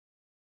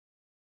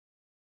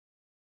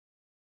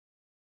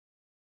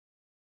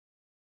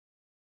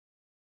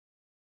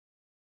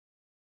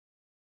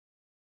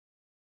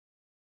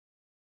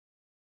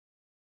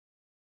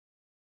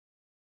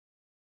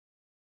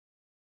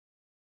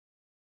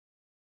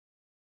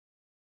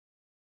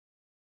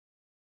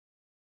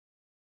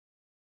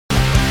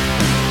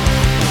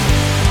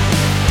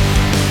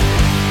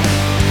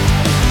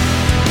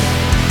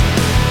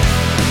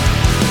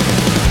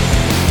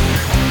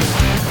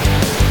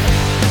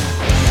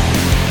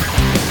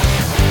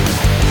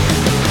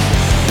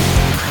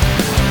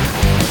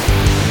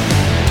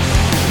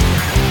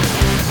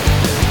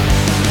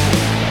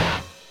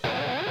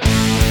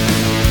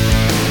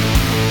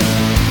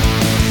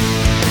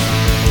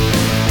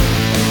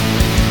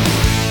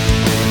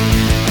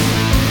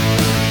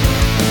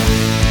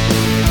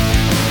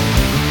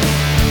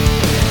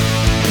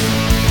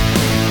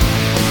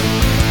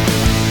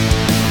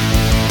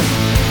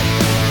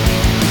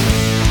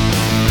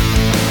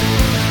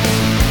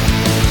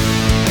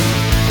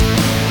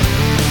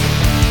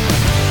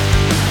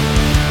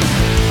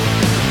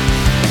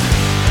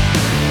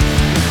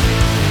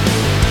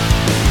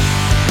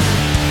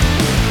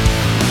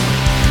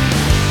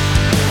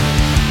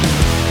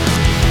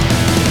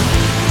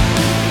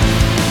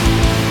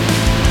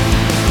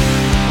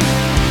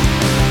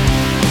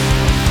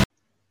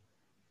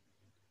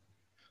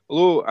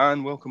Hello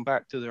and welcome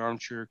back to the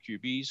Armchair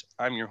QBs.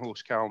 I'm your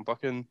host, Callum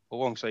Buchan.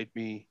 Alongside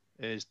me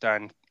is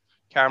Dan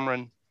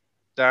Cameron.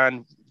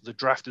 Dan, the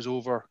draft is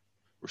over.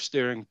 We're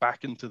staring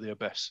back into the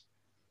abyss.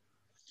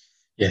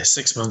 Yeah,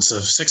 6 months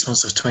of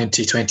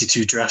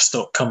 2022 draft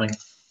stock coming.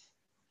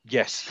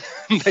 Yes,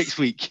 next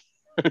week.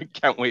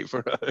 Can't wait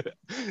for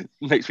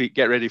next week.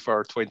 Get ready for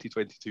our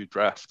 2022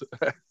 draft,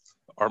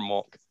 our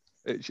mock.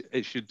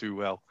 It should do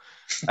well.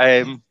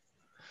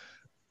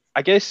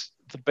 I guess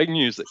the big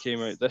news that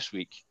came out this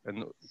week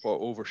and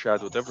what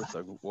overshadowed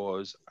everything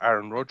was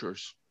Aaron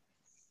Rodgers.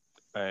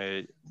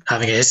 Having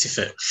a hissy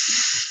fit.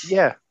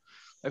 Yeah,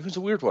 it was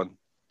a weird one.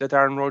 Did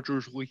Aaron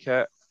Rodgers leak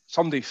it?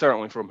 Somebody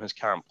certainly from his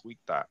camp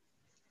leaked that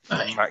for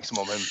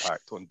maximum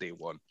impact on day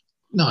one.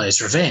 No,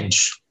 it's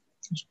revenge.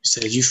 He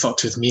said, you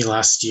fucked with me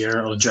last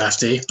year on draft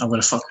day. I'm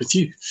going to fuck with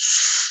you.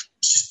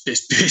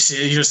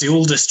 It's the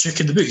oldest trick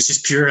in the book. It's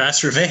just pure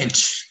ass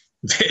revenge.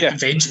 Yeah.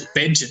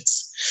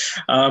 Vengeance.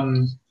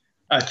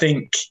 I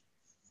think,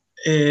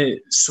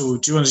 so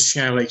do you want to just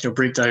kind of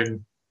break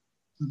down,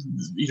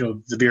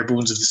 the bare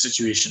bones of the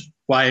situation?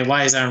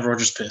 Why is Aaron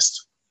Rodgers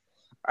pissed?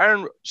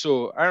 Aaron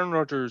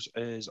Rodgers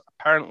is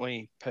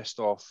apparently pissed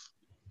off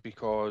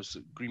because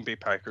Green Bay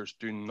Packers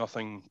do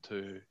nothing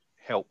to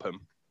help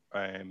him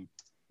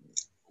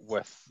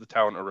with the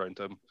talent around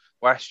him.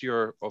 Last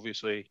year,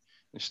 obviously,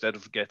 instead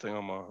of getting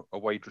him a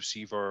wide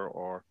receiver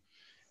or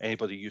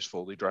anybody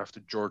useful, they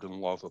drafted Jordan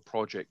Love, a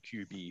project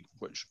QB,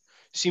 which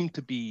seemed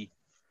to be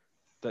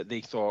that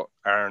they thought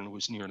Aaron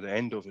was near the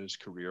end of his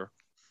career.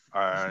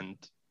 And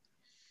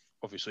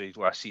obviously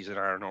last season,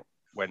 Aaron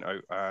went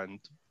out and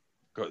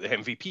got the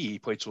MVP. He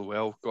played so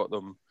well, got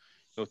them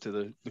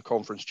to the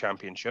conference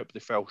championship.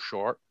 They fell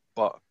short,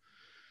 but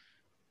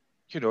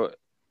it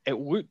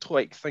looked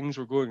like things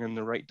were going in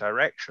the right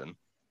direction.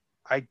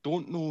 I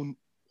don't know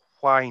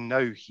why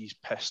now he's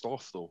pissed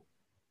off though.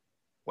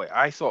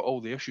 I thought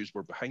all the issues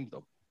were behind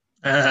them.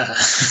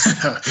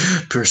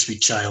 Poor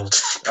sweet child.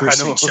 Poor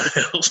sweet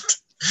child.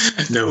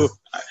 No.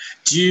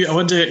 I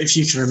wonder if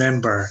you can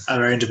remember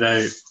around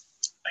about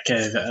I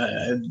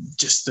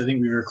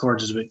think we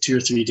recorded about 2 or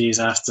 3 days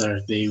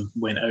after they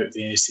went out of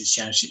the NFC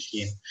Championship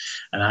game,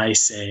 and I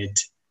said,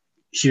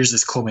 here's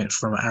this comment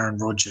from Aaron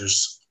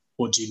Rodgers,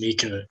 what do you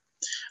make of it?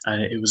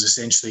 And it was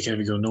essentially kind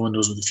of no one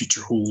knows what the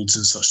future holds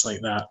and such like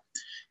that.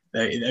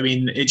 I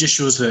mean, it just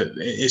shows that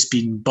it's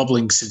been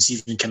bubbling since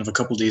even kind of a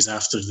couple of days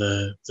after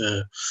the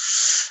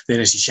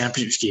NFC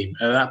Championship game.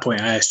 At that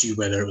point, I asked you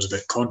whether it was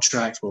about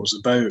contract, what it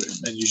was about,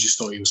 and you just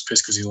thought he was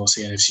pissed because he lost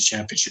the NFC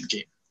Championship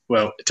game.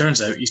 Well, it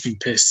turns out he's been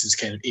pissed since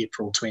kind of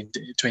April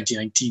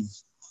 2019,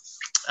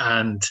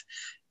 and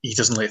he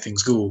doesn't let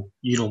things go.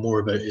 You know more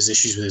about his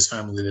issues with his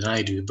family than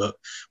I do, but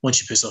once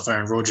you piss off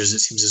Aaron Rodgers, it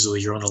seems as though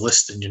you're on a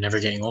list and you're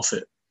never getting off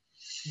it.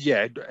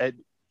 Yeah,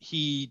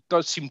 he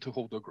does seem to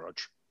hold a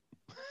grudge.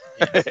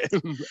 Yeah.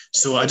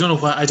 So I don't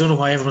know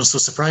why everyone's so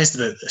surprised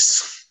about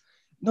this.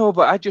 No,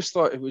 but I just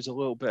thought it was a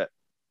little bit.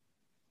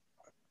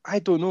 I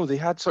don't know. They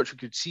had such a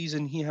good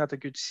season. He had a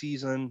good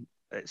season.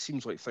 It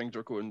seems like things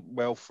are going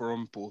well for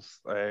him, both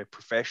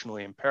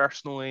professionally and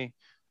personally.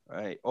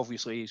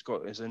 Obviously, he's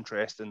got his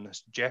interest in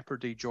this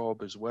Jeopardy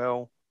job as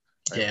well.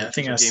 Yeah, I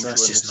think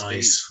that's just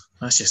noise.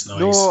 That's just noise.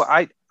 No,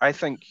 I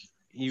think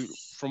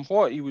from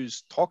what he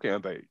was talking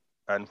about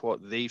and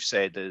what they've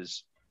said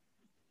is,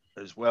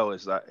 as well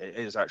as that, it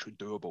is actually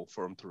doable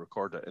for him to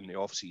record it in the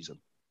off season.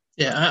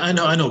 Yeah, I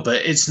know,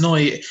 but it's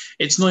noise.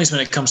 It's noise when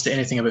it comes to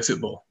anything about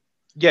football.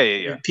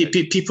 Yeah.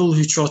 People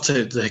who trot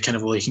out the kind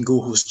of you can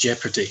go host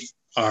Jeopardy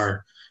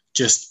are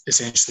just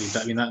essentially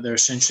that. I mean, that they're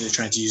essentially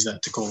trying to use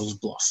that to call his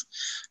bluff.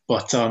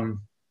 But no.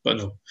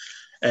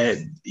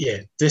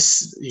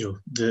 This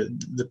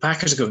the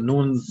Packers have got no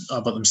one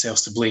about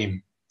themselves to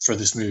blame for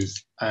this move,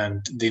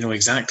 and they know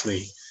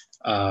exactly.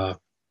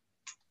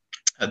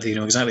 They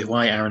know exactly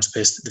why Aaron's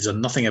pissed. They've done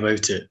nothing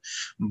about it,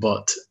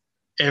 but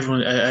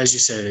everyone, as you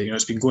said,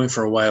 it's been going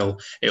for a while.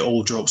 It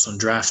all drops on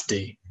draft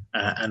day,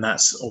 and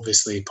that's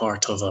obviously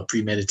part of a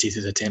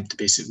premeditated attempt to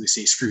basically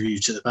say screw you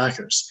to the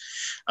Packers.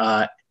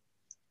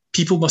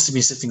 People must have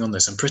been sitting on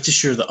this. I'm pretty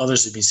sure that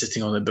others have been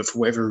sitting on it, but for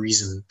whatever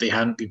reason, they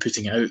hadn't been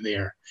putting it out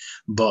there.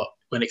 But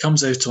when it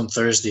comes out on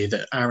Thursday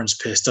that Aaron's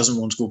pissed, doesn't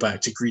want to go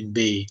back to Green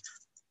Bay,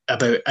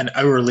 about an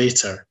hour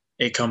later,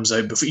 it comes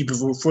out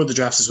before the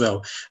draft as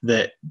well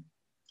that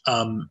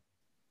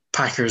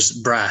Packers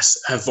brass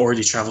have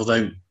already travelled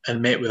out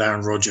and met with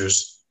Aaron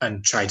Rodgers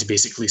and tried to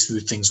basically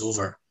smooth things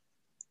over.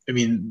 I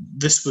mean,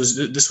 this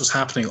was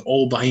happening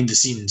all behind the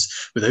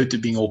scenes without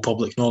it being all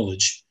public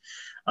knowledge.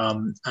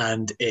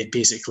 And it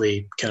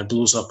basically kind of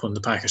blows up on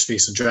the Packers'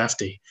 face on draft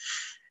day.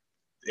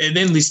 It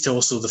then leads to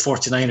also the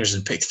 49ers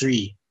in pick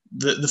 3.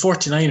 The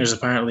 49ers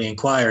apparently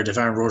inquired if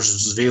Aaron Rodgers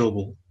was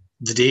available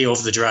the day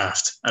of the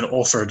draft and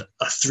offered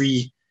a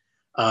 3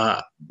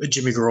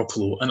 Jimmy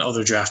Garoppolo and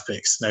other draft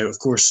picks. Now, of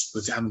course,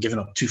 with having given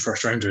up 2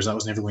 first-rounders, that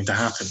was never going to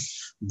happen.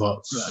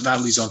 But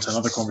that leads on to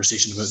another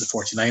conversation about the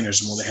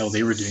 49ers and what the hell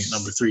they were doing at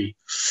number 3.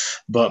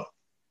 But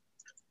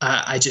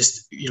I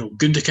just,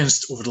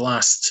 Gutekunst over the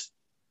last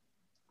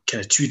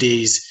kind of 2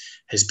 days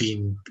has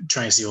been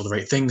trying to say all the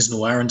right things.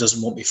 No, Aaron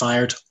doesn't want me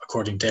fired.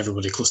 According to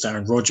everybody close to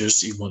Aaron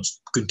Rodgers, he wants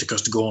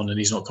Gutekunst to go on and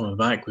he's not coming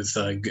back with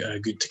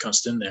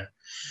Gutekunst in there.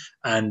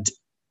 And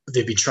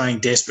they've been trying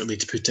desperately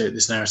to put out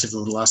this narrative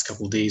over the last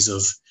couple of days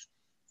of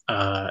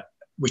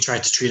we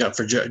tried to trade up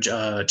for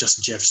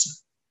Justin Jefferson.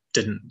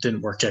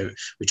 Didn't work out.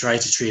 We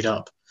tried to trade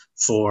up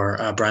for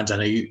Brandon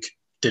Ayuk.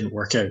 Didn't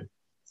work out.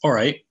 All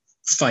right,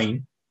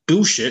 fine.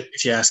 Bullshit,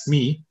 if you ask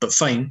me, but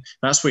fine.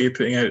 That's what you're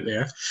putting out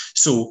there.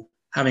 So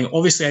having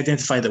obviously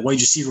identified that wide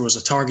receiver was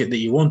a target that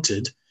you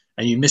wanted,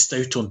 and you missed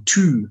out on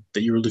 2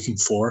 that you were looking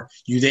for,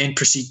 you then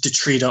proceed to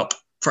trade up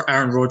for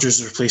Aaron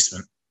Rodgers'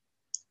 replacement.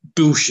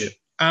 Bullshit.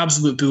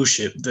 Absolute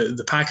bullshit.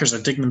 The Packers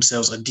are digging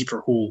themselves a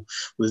deeper hole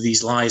with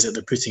these lies that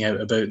they're putting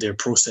out about their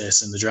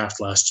process in the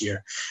draft last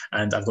year,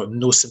 and I've got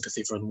no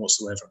sympathy for them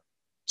whatsoever.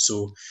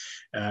 So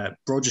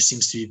Rodgers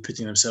seems to be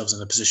putting themselves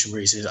in a position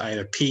where he says,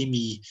 either pay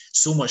me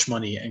so much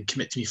money and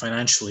commit to me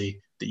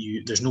financially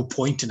that there's no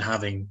point in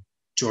having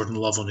Jordan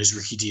Love on his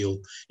rookie deal.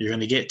 You're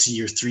going to get to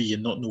year 3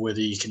 and not know whether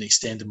you can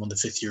extend him on the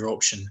 5th-year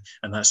option,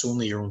 and that's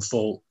only your own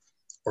fault.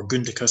 Or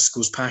Gutekunst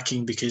goes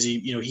packing because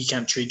he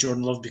can't trade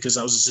Jordan Love because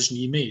that was a decision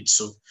he made.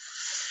 So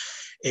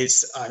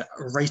it's a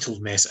right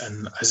old mess,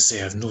 and as I say,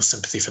 I have no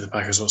sympathy for the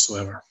Packers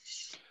whatsoever.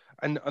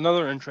 And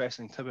another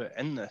interesting tidbit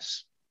in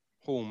this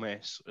whole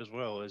mess as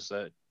well is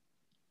that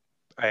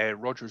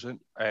Rodgers'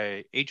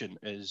 agent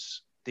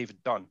is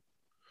David Dunn,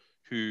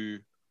 who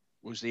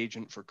was the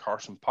agent for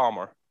Carson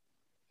Palmer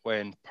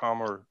when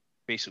Palmer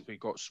basically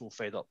got so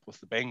fed up with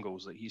the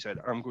Bengals that he said,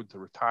 I'm going to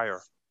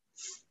retire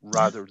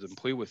rather than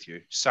play with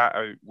you. Sat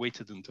out,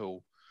 waited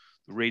until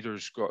the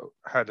Raiders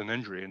had an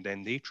injury, and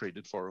then they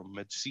traded for him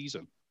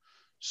mid-season.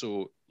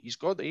 So he's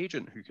got the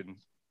agent who can,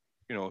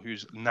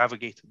 who's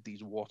navigated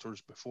these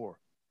waters before.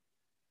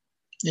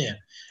 Yeah,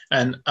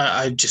 and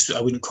I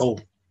wouldn't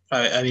call.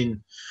 I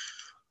mean,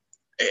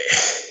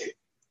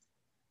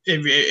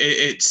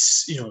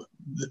 it's the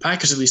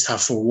Packers at least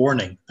have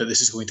forewarning that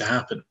this is going to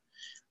happen,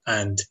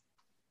 and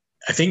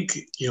I think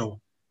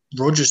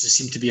Rodgers has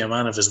seemed to be a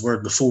man of his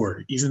word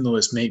before, even though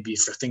it's maybe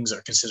for things that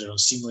are considered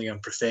unseemly,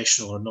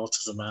 unprofessional, or not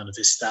of a man of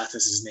his status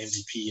as an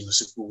MVP and a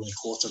Super Bowl winning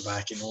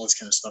quarterback and all this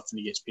kind of stuff, and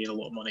he gets paid a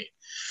lot of money.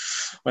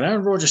 When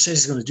Aaron Rodgers says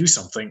he's going to do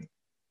something,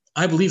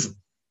 I believe him.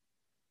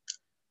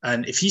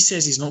 And if he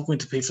says he's not going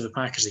to play for the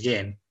Packers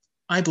again,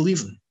 I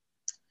believe him.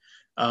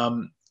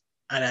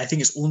 And I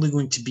think it's only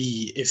going to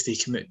be if they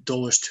commit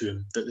dollars to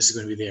him that this is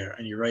going to be there.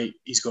 And you're right,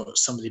 he's got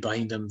somebody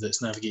behind him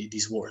that's navigated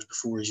these waters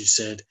before, as you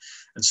said.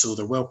 And so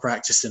they're well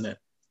practiced in it,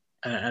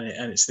 and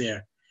it's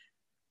there.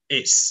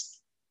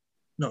 It's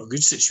not a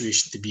good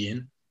situation to be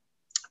in,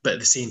 but at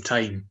the same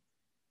time,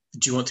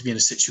 do you want to be in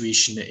a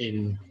situation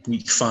in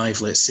week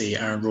 5, let's say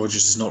Aaron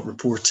Rodgers is not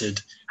reported,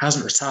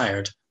 hasn't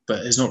retired,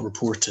 but is not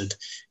reported,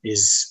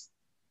 is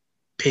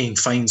paying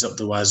fines up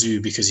the wazoo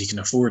because he can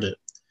afford it,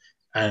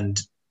 and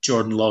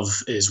Jordan Love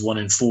is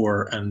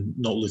 1-4 and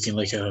not looking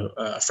like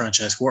a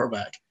franchise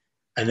quarterback,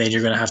 and then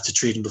you're going to have to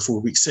trade him before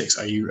week 6.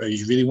 Are you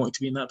really wanting to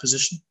be in that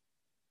position?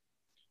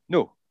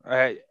 No,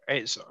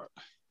 it's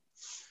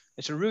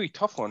a really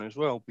tough one as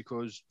well,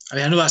 because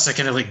I know that's a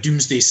kind of like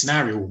doomsday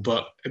scenario,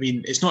 but I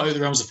mean, it's not out of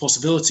the realms of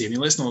possibility. I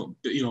mean, let's not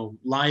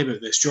lie about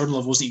this. Jordan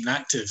Love wasn't even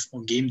active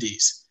on game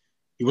days.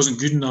 He wasn't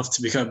good enough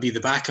to be the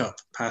backup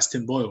past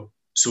Tim Boyle,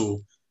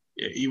 so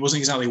he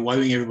wasn't exactly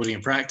wowing everybody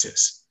in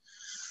practice.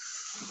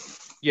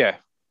 Yeah,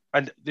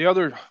 and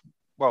the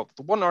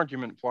one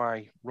argument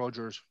why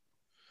Rodgers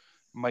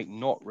might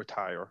not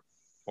retire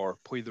or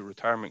play the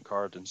retirement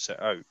card and sit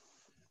out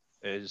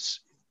is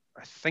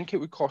I think it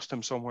would cost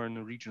him somewhere in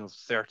the region of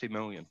 30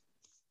 million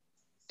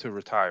to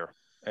retire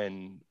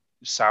in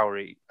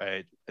salary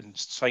and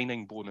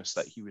signing bonus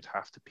that he would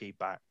have to pay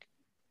back.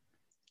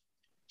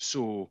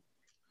 So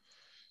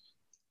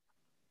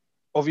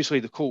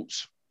obviously the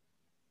Colts,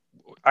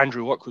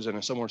 Andrew Luck was in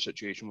a similar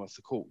situation with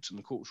the Colts, and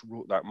the Colts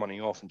wrote that money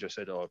off and just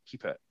said, "Oh,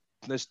 keep it."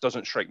 This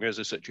doesn't strike me as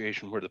a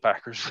situation where the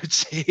Packers would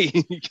say,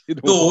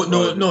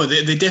 No,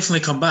 they definitely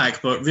come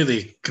back, but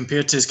really,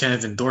 compared to his kind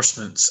of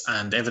endorsements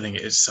and everything,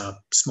 it's a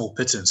small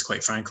pittance,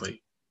 quite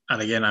frankly.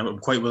 And again, I'm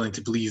quite willing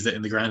to believe that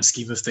in the grand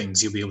scheme of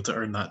things, he'll be able to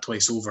earn that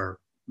twice over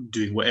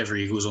doing whatever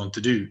he goes on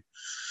to do.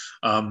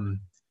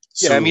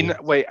 I mean,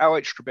 wait,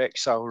 Alex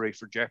Trebek's salary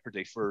for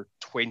Jeopardy for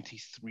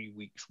 23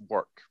 weeks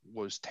work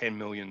was $10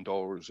 million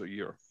a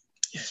year.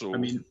 Yeah, so I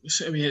mean,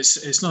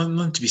 it's not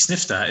nothing to be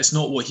sniffed at. It's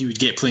not what he would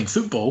get playing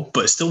football,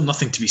 but it's still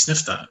nothing to be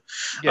sniffed at.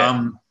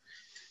 Yeah.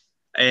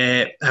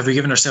 Have we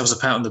given ourselves a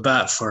pat on the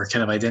back for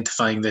kind of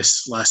identifying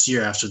this last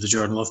year after the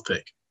Jordan Love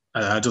pick?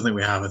 I don't think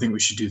we have. I think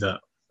we should do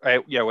that.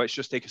 Let's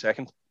just take a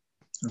second.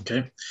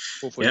 Okay.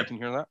 Hopefully you can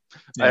hear that.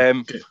 Yeah,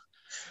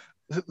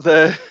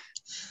 okay.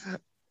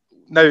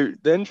 Now,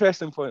 the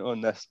interesting point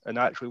on this, and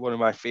actually one of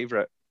my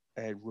favourite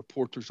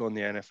reporters on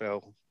the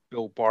NFL,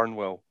 Bill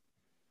Barnwell,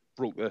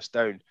 broke this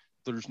down.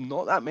 There's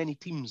not that many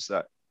teams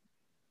that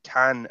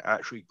can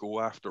actually go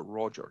after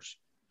Rodgers.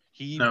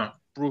 He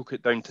broke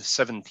it down to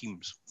 7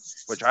 teams,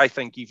 which I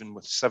think even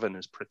with 7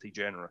 is pretty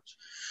generous.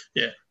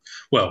 Yeah.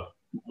 Well,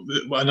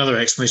 another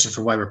explanation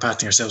for why we're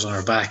patting ourselves on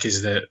our back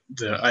is that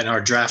in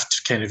our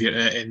draft kind of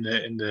in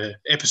the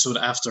episode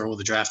after all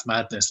the draft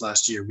madness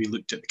last year, we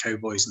looked at the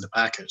Cowboys and the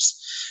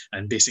Packers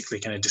and basically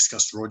kind of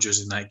discussed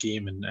Rodgers in that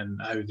game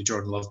and how the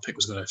Jordan Love pick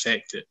was going to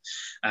affect it.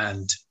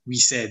 And we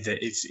said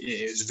that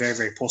it was very,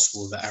 very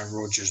possible that Aaron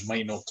Rodgers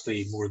might not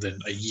play more than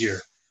a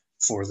year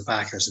for the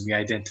Packers, and we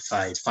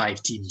identified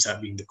 5 teams, that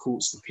being the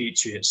Colts, the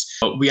Patriots.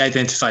 We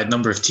identified a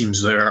number of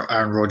teams where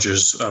Aaron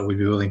Rodgers would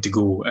be willing to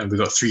go, and we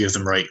got 3 of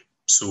them right.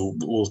 So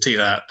we'll take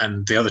that.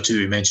 And the other 2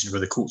 we mentioned were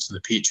the Colts and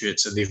the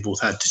Patriots, and they've both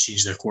had to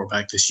change their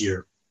quarterback this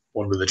year,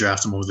 one with the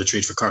draft and one with the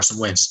trade for Carson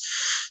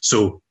Wentz.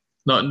 So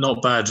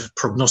not bad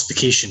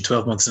prognostication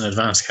 12 months in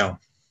advance, Cal.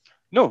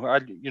 No,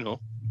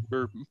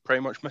 we're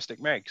pretty much Mystic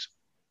Megs.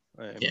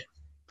 Yeah.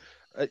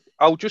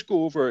 I'll just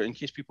go over, in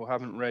case people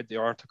haven't read the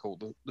article,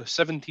 the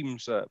 7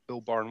 teams that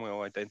Bill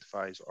Barnwell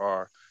identifies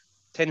are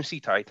Tennessee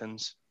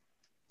Titans,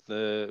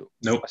 the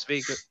Las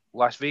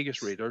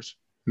Vegas Raiders.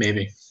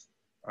 Maybe.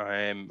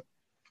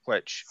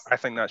 Which I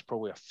think that's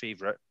probably a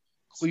favourite.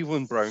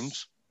 Cleveland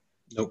Browns.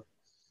 Nope.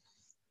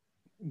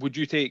 Would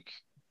you take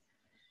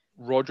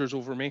Rodgers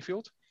over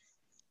Mayfield?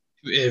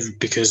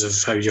 Because of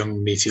how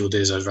young Mayfield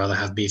is, I'd rather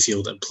have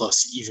Mayfield. And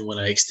plus, even when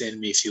I extend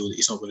Mayfield,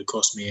 it's not going to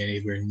cost me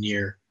anywhere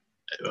near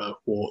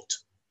what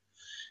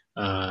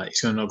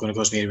it's not going to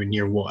cost me anywhere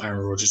near what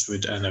Aaron Rodgers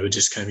would, and I would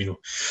just kind of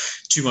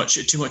too much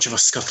of a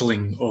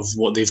scuttling of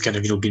what they've kind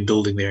of been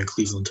building there in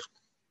Cleveland.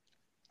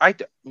 I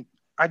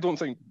don't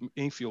think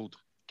Mayfield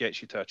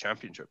gets you to a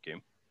championship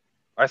game.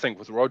 I think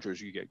with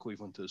Rodgers you get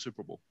Cleveland to the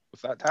Super Bowl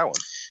with that talent.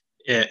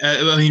 Yeah,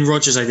 I mean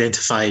Rodgers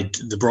identified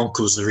the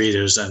Broncos, the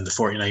Raiders, and the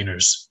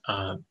 49ers.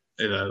 That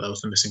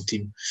was the missing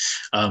team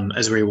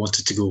as where he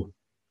wanted to go.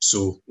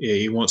 So yeah,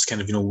 he wants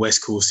kind of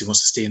West Coast. He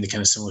wants to stay in the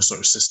kind of similar sort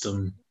of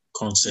system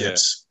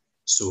concepts. Yeah.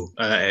 So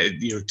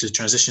to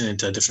transition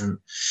into a different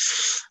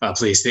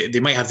place, they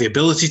might have the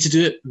ability to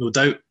do it, no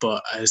doubt.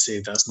 But I say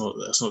that's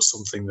not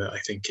something that I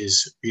think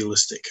is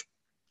realistic.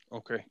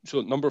 Okay, so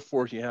number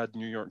 4 you had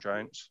New York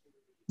Giants.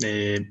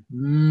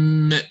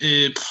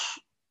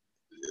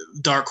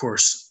 Dark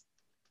horse.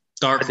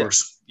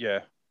 Yeah,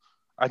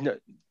 I know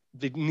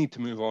they need to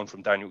move on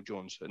from Daniel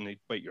Jones, and they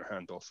bite your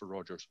hand off for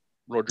Rodgers.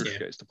 Rodgers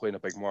gets to play in a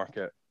big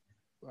market.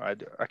 I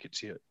could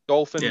see it.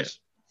 Dolphins.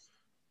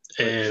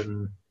 Yeah.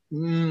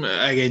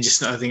 Again,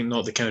 just I think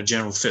not the kind of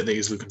general fit that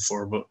he's looking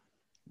for, but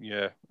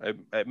yeah,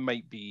 it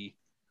might be.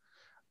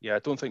 Yeah, I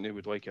don't think they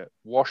would like it.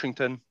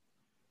 Washington.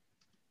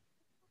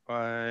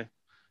 I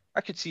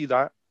could see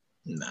that.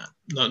 Nah,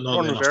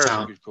 not enough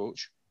talent. A good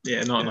coach.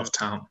 Yeah, not enough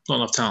talent. Not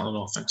enough talent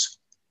on offense.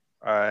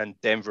 And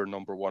Denver,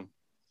 number 1.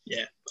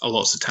 Yeah,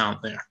 lots of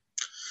talent there.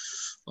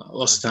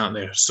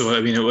 So,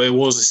 I mean, it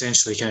was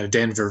essentially kind of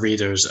Denver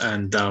Raiders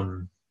and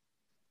the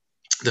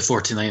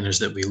 49ers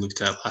that we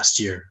looked at last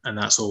year, and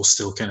that's all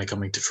still kind of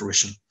coming to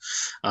fruition.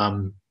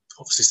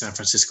 Obviously, San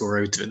Francisco are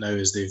out of it now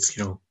as they've,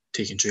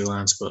 taken Trey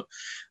Lance, but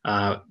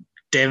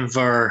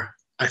Denver,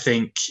 I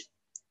think,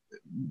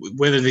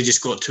 whether they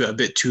just got to it a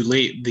bit too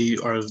late, they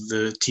are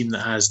the team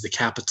that has the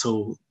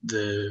capital,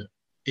 the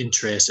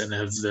interest, and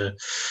have the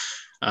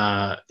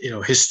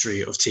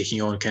history of taking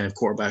on kind of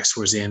quarterbacks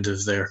towards the end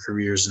of their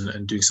careers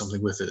and doing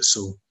something with it.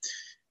 So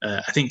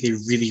I think they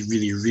really,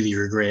 really, really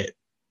regret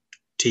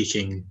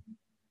taking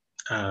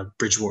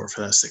Bridgewater for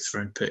that 6th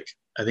round pick.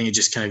 I think it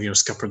just kind of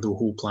scuppered the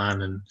whole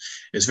plan, and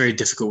it's very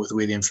difficult with the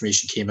way the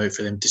information came out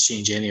for them to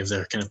change any of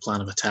their kind of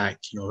plan of attack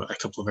a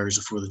couple of hours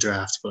before the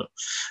draft. But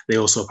they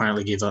also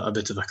apparently gave a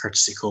bit of a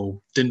courtesy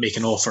call, didn't make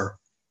an offer.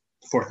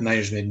 The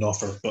 49ers made an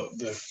offer, but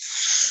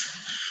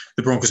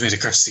the Broncos made a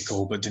courtesy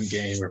call but didn't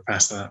get anywhere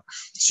past that.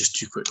 It's just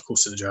too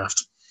close to the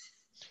draft.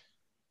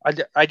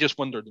 I just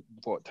wondered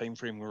what time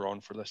frame we're on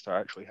for this to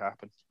actually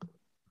happen.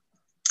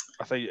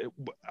 I think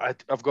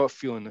I've got a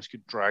feeling this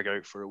could drag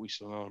out for at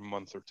least another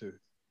month or 2.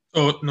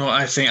 Oh no,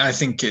 I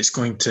think it's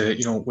going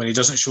to, when he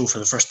doesn't show for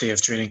the first day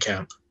of training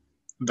camp,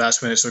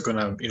 that's when it's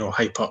going to,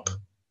 hype up,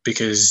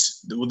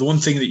 because the one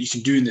thing that you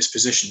can do in this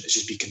position is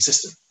just be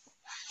consistent.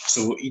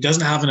 So he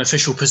doesn't have an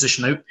official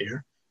position out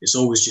there. It's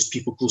always just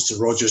people close to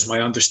Rodgers.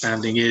 My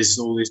understanding is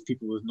all these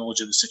people with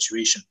knowledge of the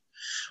situation.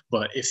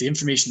 But if the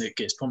information that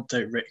gets pumped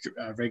out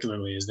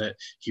regularly is that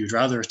he would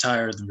rather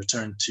retire than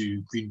return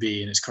to Green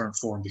Bay in his current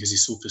form because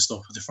he's so pissed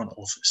off with the front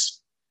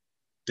office,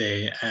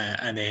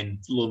 and then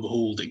lo and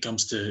behold, it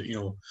comes to,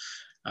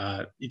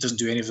 he doesn't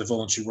do any of the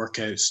voluntary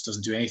workouts,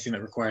 doesn't do anything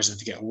that requires him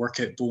to get a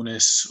workout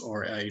bonus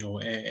or,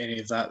 any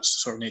of that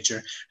sort of nature,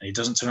 and he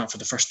doesn't turn up for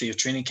the first day of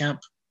training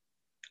camp.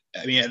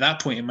 I mean, at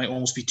that point, it might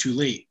almost be too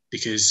late,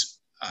 because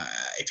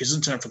if he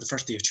doesn't turn up for the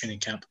first day of training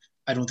camp,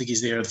 I don't think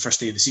he's there the first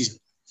day of the season.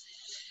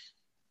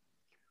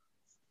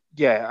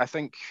 Yeah, I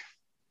think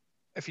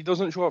if he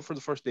doesn't show up for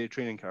the first day of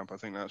training camp, I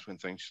think that's when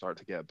things start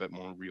to get a bit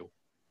more real.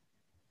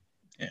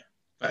 Yeah,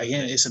 but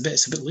again, it's a bit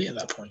late at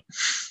that point.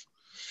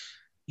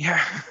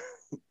 Yeah,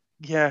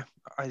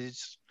 and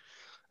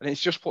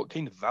it's just what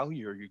kind of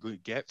value are you going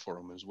to get for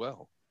him as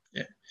well?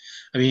 Yeah,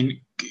 I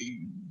mean,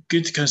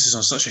 Gutekunst is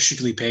on such a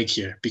sugarly peg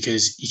here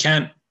because he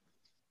can't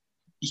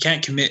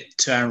commit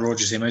to Aaron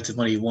Rodgers the amount of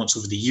money he wants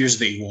over the years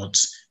that he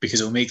wants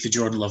because it'll make the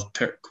Jordan Love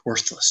pick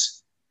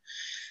worthless.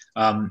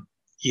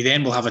 He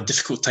then will have a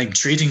difficult time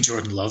trading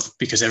Jordan Love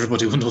because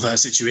everybody will know that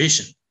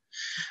situation.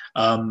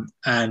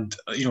 And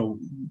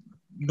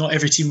not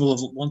every team will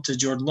have wanted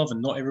Jordan Love,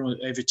 and not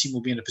every team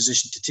will be in a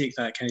position to take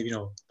that kind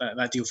of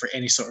that deal for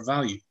any sort of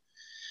value.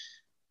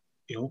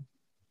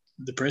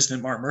 The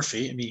president, Mark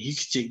Murphy, I mean, he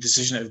could take the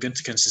decision out of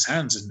Gutekunst's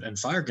hands and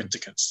fire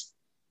Gutekunst.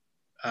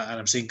 And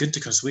I'm saying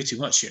Gutekunst way too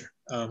much here.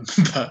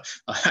 But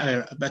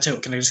I tell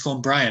you, can I just call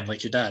him Brian,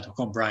 like your dad? I'll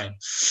call him Brian.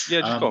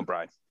 Yeah, just call him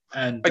Brian.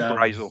 And Big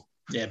Bryzo.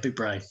 Yeah, Big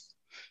Brian.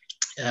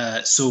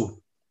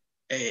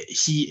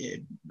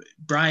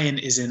 Brian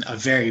is in a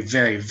very,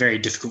 very, very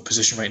difficult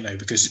position right now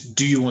because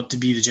do you want to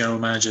be the general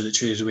manager that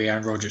traded away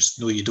Aaron Rodgers?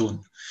 No, you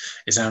don't.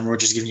 Is Aaron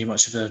Rodgers giving you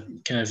much of a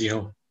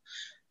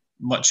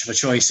much of a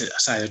choice?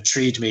 It's either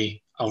trade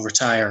me, I'll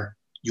retire,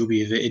 you'll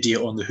be the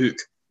idiot on the hook,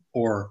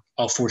 or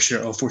I'll force you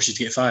to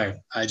get fired.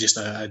 I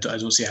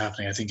don't see it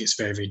happening. I think it's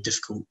very, very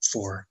difficult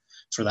for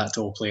that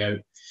to all play out.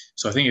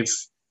 So I think if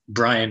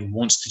Brian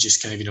wants to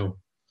just kind of,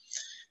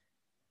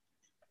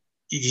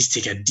 he needs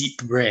to take a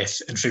deep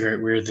breath and figure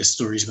out where this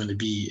story is going to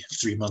be in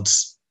 3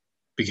 months,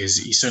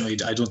 because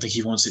I don't think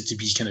he wants it to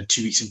be kind of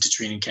 2 weeks into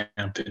training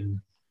camp and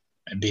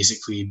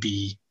basically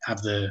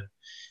have the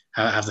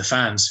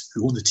fans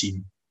who own the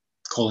team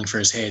calling for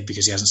his head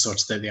because he hasn't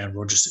sorted out the Aaron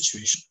Rodgers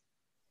situation.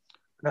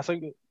 And I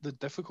think the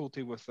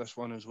difficulty with this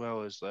one as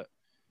well is that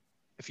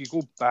if you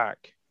go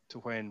back to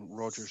when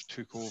Rodgers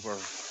took over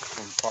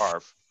from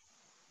Favre,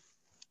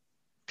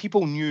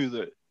 people knew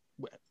that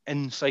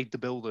inside the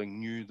building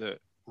knew that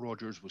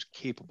Rodgers was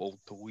capable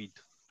to lead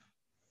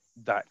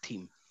that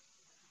team.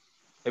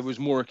 It was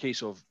more a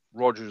case of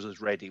Rodgers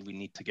is ready, we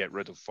need to get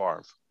rid of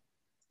Favre.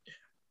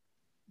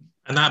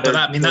 And that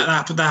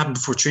happened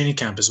before training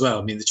camp as well.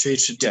 I mean, the trade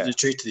to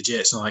the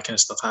Jets and all that kind of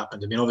stuff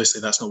happened. I mean,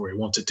 obviously that's not where he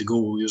wanted to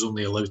go. He was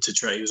only allowed to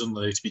try. He was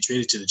only allowed to be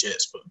traded to the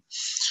Jets. But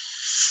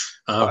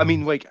I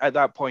mean, like at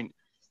that point,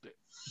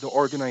 the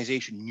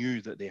organization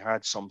knew that they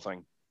had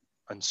something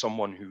and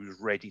someone who was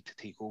ready to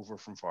take over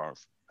from Favre,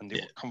 and they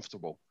were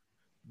comfortable.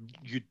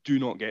 You do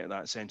not get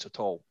that sense at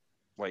all.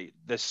 Like,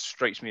 this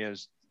strikes me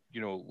as,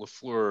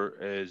 LaFleur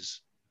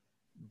is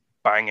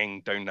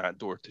banging down that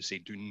door to say,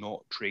 do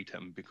not trade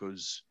him,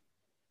 because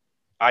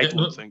I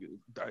don't think,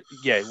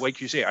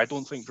 like you say, I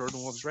don't think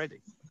Jordan Love's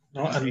ready.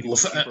 No, and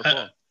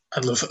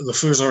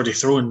LaFleur's already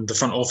thrown the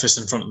front office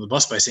in front of the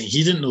bus by saying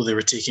he didn't know they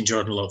were taking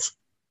Jordan Love.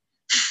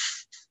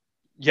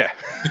 Yeah.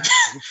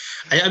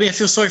 I mean, I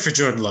feel sorry for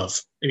Jordan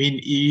Love. I mean,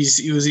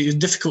 he was in a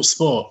difficult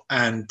spot,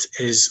 and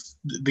his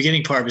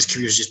beginning part of his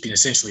career has just been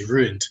essentially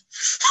ruined.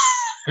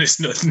 And it's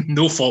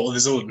no fault of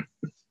his own.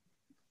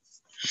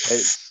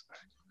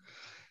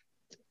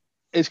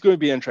 It's going to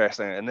be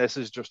interesting, and this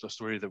is just a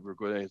story that we're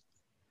going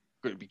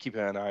to be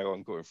keeping an eye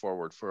on going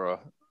forward for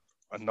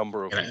a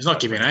number of. It's not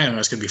keeping an eye on;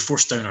 it's going to be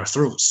forced down our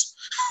throats.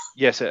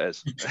 Yes, it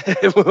is.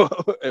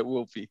 It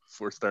will be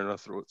forced down our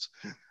throats.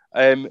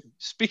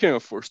 Speaking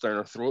of forced down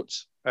our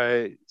throats,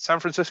 San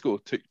Francisco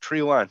took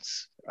Trey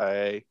Lance.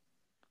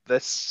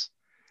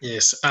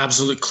 Yes,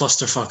 absolute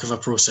clusterfuck of a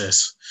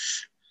process.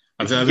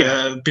 I've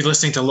been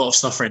listening to a lot of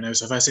stuff right now,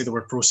 so if I say the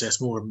word process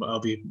more,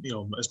 I'll be,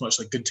 as much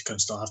like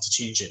Gutekunst, I'll have to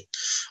change it.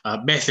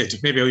 Method,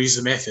 maybe I'll use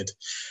the method.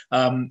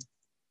 What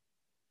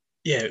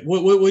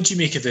do you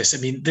make of this? I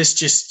mean, this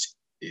just,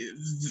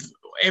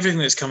 everything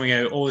that's coming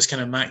out, all this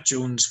kind of Mac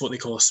Jones, what they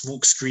call a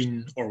smoke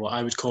screen, or what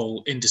I would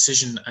call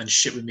indecision and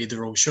shit, we made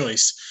the wrong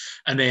choice.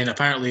 And then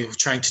apparently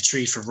trying to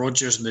trade for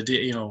Rodgers in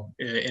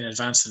in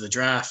advance of the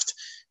draft.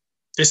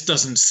 This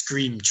doesn't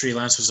scream Trey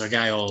Lance was our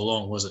guy all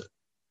along, was it?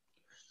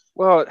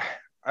 Well,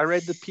 I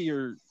read the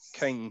Peter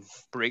King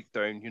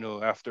breakdown,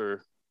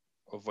 after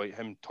of like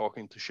him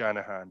talking to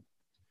Shanahan,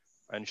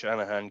 and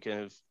Shanahan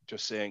kind of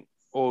just saying,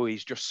 "Oh,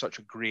 he's just such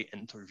a great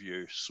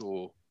interview,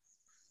 so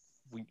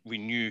we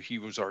knew he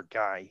was our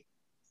guy,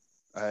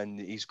 and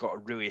he's got a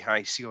really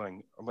high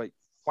ceiling." I'm like,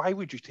 why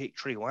would you take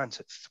Trey Lance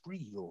at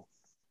 3 though?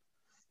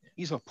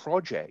 He's a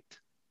project.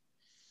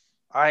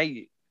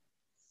 I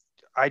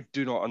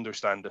do not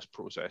understand this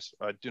process.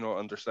 I do not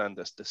understand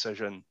this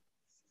decision.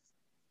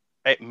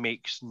 It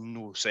makes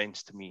no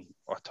sense to me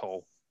at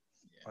all.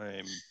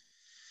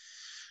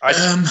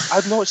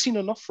 I've not seen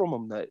enough from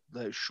him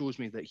that shows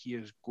me that he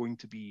is going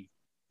to be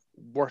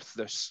worth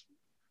this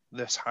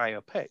high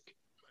a pick.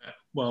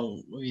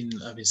 Well, I mean,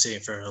 I've been saying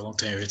it for a long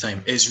time every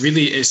time. It's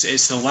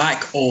the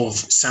lack of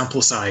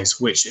sample size,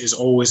 which is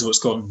always what's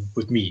gotten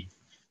with me.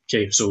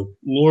 Okay, so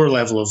lower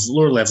level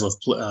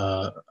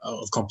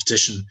of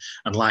competition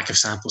and lack of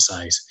sample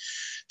size.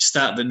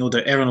 Stat that no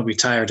doubt everyone will be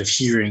tired of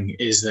hearing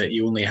is that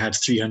you only had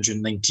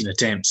 319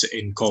 attempts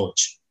in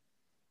college.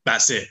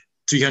 That's it.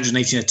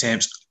 319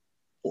 attempts,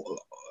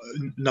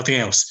 nothing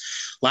else.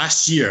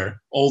 Last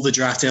year, all the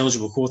draft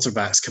eligible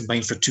quarterbacks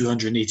combined for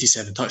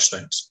 287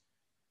 touchdowns.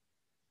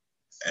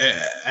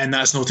 And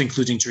that's not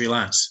including Trey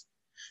Lance.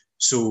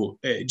 So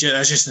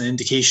that's just an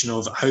indication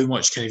of how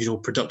much kind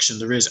of production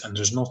there is, and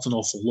there's not an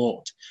awful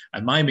lot.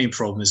 And my main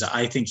problem is that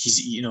I think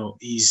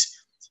he's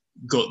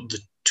got the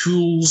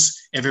tools.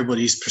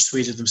 Everybody's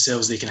persuaded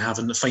themselves they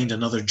can find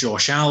another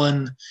Josh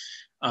Allen.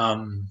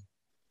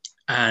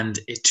 And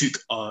it took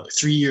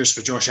 3 years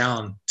for Josh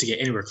Allen to get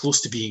anywhere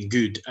close to being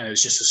good. And it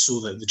was just so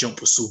that the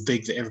jump was so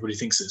big that everybody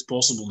thinks it's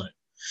possible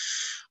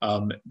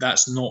now.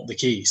 That's not the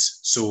case.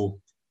 So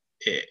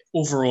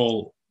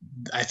overall,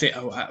 I think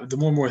the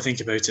more and more I think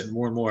about it, the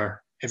more and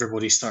more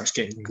everybody starts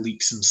getting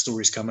leaks and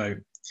stories come out.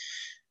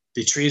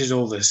 They traded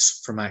all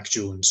this for Mac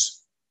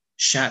Jones,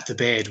 shat the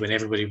bed when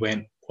everybody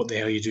went, what the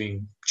hell are you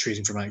doing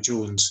trading for Mac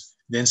Jones?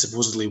 Then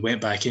supposedly went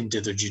back in,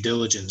 did their due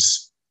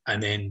diligence,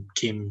 and then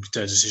came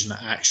to a decision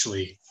that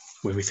actually,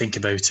 when we think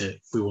about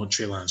it, we want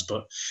Trey Lance.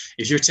 But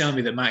if you're telling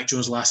me that Mac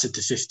Jones lasted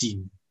to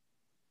 15,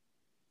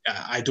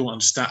 I don't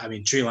understand. I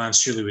mean, Trey Lance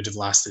surely would have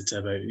lasted to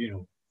about,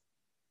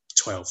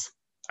 12.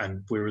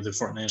 And where were the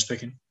 49ers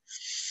picking?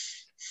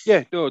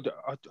 Yeah, no,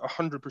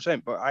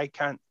 100%. But I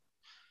can't.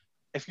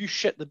 If you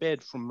shit the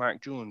bed from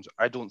Mac Jones,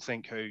 I can't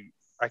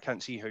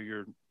see how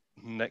your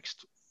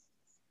next,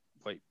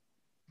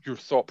 your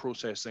thought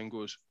process then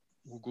goes,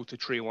 we'll go to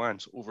Trey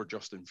Lance over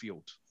Justin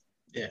Fields.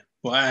 Yeah,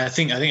 well, I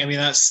mean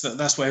that's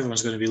what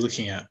everyone's going to be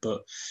looking at.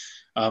 But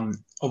of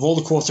all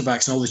the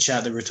quarterbacks and all the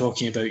chat that we're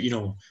talking about,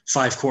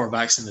 5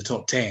 quarterbacks in the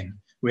top 10,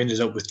 we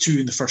ended up with 2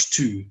 in the first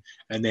 2,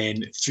 and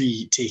then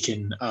 3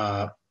 taken.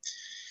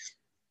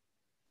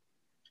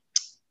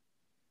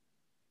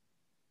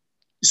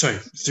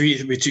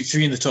 We took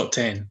 3 in the top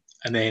 10,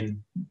 and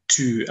then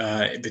 2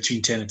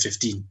 between 10 and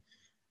 15.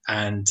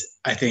 And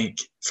I think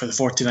for the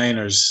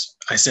 49ers,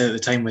 I said at the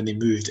time when they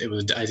moved,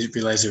 I didn't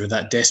realize they were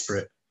that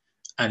desperate.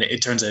 And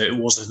it turns out it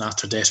was an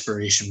utter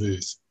desperation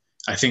move.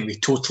 I think they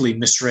totally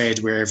misread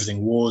where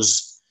everything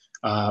was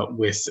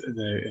with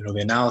the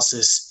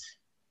analysis.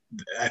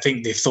 I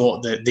think they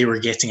thought that they were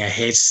getting a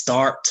head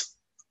start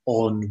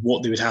on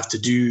what they would have to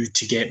do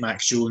to get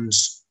Mac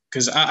Jones.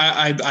 Because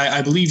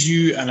I believe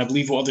you, and I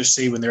believe what others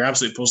say when they're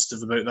absolutely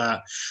positive about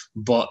that.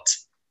 But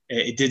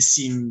it did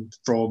seem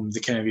from the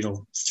kind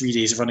of 3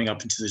 days running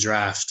up into the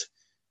draft,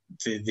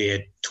 they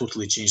had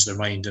totally changed their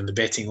mind, and the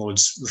betting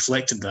odds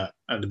reflected that.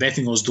 And the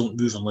betting odds don't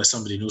move unless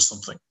somebody knows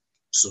something.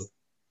 So,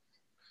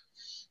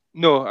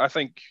 no, I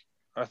think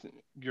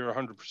you're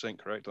 100%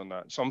 correct on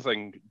that.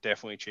 Something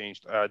definitely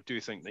changed. I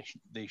do think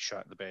they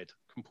shat the bed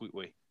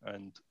completely,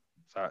 and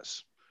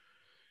that's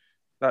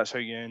how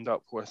you end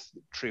up with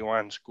Trey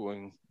Lance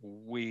going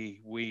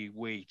way, way,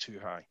 way too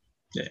high.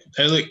 Yeah,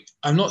 look,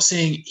 I'm not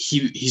saying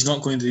he's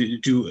not going to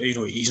do,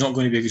 he's not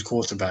going to be a good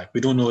quarterback. We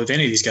don't know if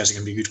any of these guys are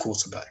going to be good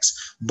quarterbacks,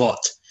 but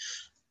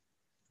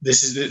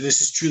this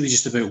is truly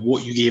just about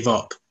what you gave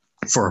up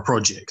for a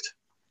project.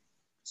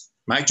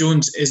 Mac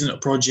Jones isn't a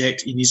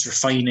project. He needs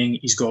refining.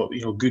 He's got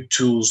good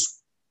tools,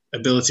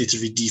 ability to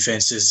read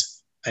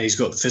defenses, and he's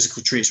got the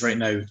physical traits right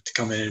now to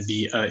come in and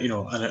be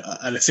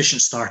an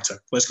efficient starter.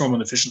 Let's call him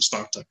an efficient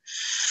starter.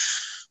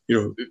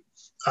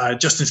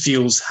 Justin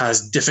Fields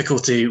has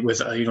difficulty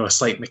with a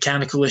slight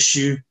mechanical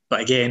issue,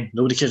 but again,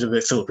 nobody cares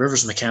about Philip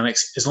Rivers'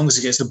 mechanics. As long as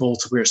he gets the ball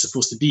to where it's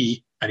supposed to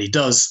be, and he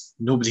does,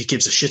 nobody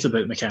gives a shit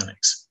about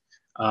mechanics.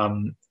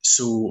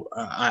 So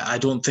I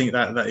don't think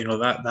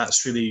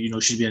that's really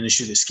should be an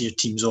issue that scared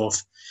teams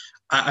off.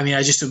 I mean,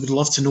 I just would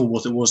love to know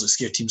what it was that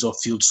scared teams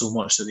off Field so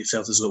much that they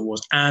felt as though it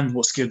was, and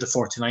what scared the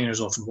 49ers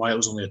off and why it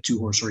was only a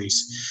 2-horse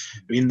race.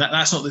 I mean,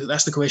 that's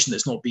the question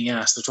that's not being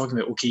asked. They're talking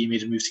about, okay, you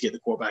made a move to get the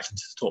quarterback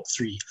into the top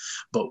 3,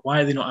 but why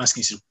are they not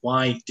asking?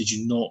 Why did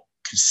you not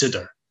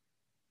consider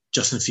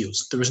Justin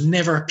Fields? There was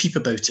never a peep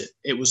about it.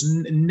 It was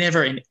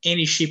never in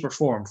any shape or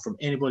form from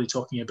anybody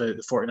talking about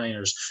the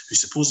 49ers, who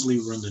supposedly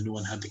were in the know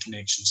and had the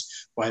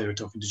connections, why they were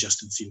talking to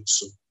Justin Fields.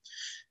 So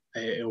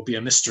it will be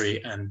a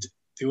mystery, and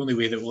the only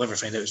way that we'll ever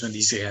find out is when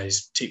these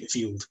guys take the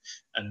field.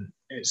 And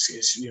it's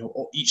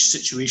each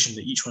situation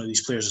that each one of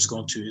these players has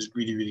gone to is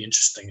really, really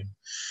interesting, and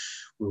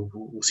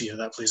we'll see how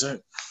that plays out.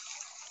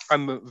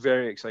 I'm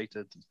very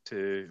excited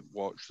to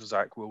watch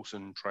Zach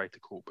Wilson try to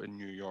cope in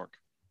New York.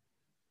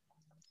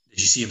 Did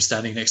you see him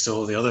standing next to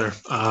all the other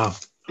all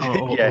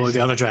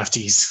the other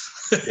draftees?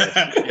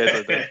 Yes,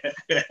 I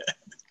did.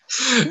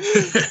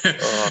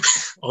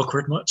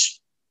 Awkward much?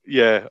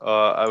 Yeah,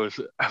 I was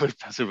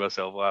pissing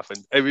myself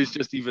laughing. It was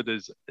just even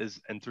his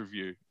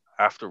interview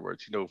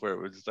afterwards, where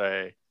it was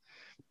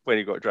when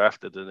he got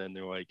drafted, and then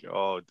they were like,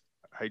 "Oh,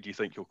 how do you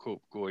think you'll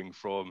cope going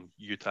from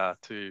Utah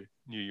to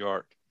New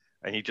York?"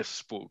 And he just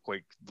spoke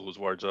like those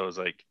words. I was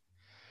like,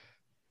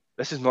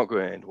 "This is not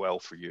going to end well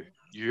for you.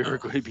 You're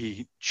going to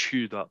be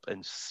chewed up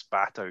and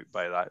spat out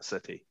by that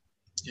city."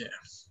 Yeah.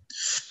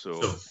 So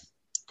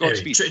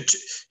anyway,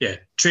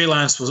 Trey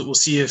Lance. We'll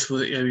see if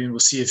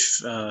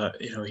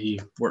he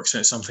works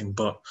out something.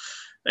 But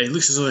it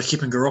looks as though they're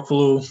keeping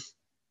Garoppolo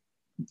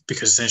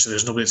because essentially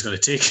there's nobody that's going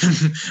to take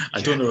him.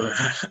 I don't know.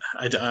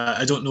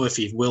 I don't know if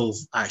he will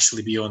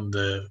actually be on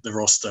the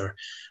roster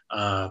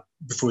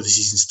before the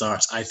season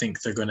starts. I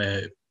think they're going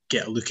to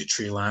get a look at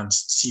Trey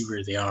Lance, see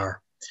where they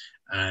are,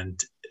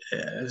 and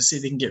say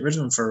they can get rid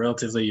of him for a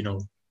relatively,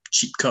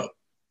 cheap cut.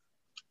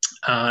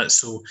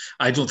 So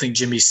I don't think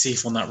Jimmy's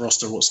safe on that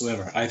roster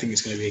whatsoever. I think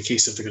it's going to be a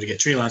case of they're going to get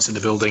Trey Lance in the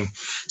building,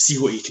 see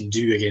what he can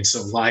do against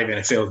some live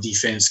NFL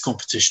defense,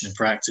 competition and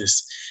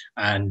practice.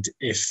 And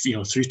if,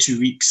 through 2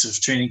 weeks of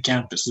training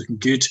camp, it's looking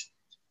good,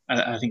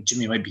 I think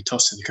Jimmy might be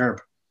tossed to the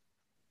curb.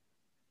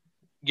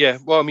 Yeah,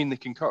 well, I mean, they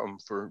can cut him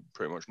for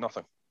pretty much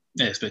nothing.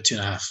 Yeah, it's about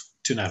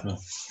 2.5 mil.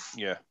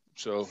 Yeah,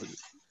 so,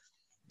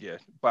 yeah.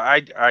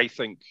 But I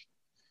think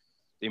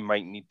they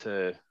might need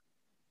to...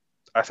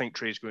 I think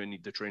Trey's going to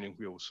need the training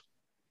wheels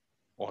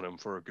on him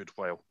for a good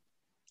while.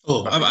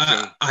 Oh,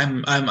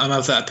 I'm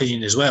of that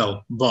opinion as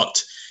well.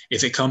 But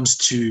if it comes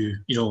to,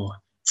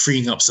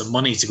 freeing up some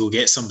money to go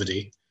get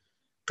somebody,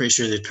 pretty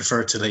sure they'd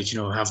prefer to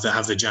have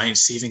the giant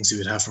savings they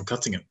would have from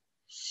cutting him.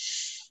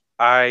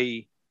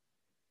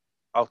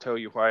 I'll tell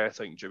you why I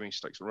think Jimmy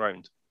sticks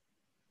around.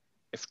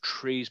 If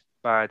Trey's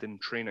bad in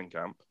training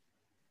camp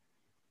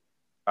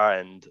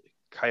and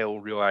Kyle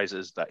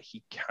realizes that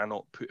he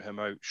cannot put him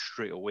out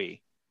straight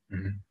away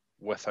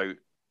without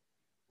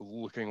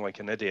looking like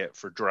an idiot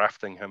for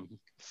drafting him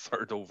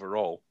 3rd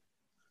overall,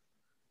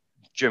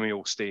 Jimmy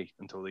will stay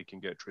until they can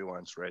get Trey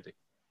Lance ready.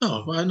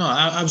 No,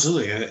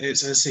 absolutely.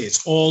 It's, as I say,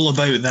 it's all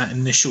about that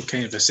initial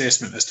kind of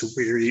assessment as to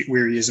where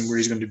he is and where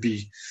he's going to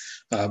be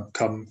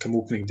come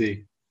opening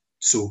day.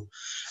 So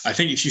I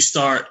think if you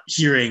start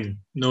hearing,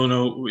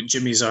 no,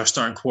 Jimmy's our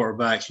starting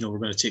quarterback, we're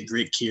going to take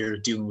great care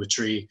of dealing with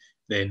Trey,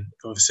 then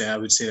obviously I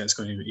would say that's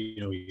going to be,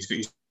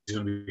 he's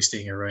going to be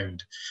staying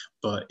around.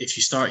 But if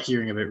you start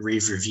hearing about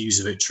rave reviews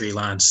about Trey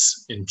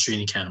Lance in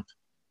training camp,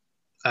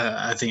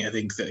 I think that,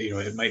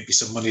 it might be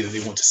some money that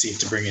they want to save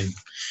to bring in,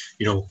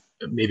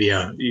 maybe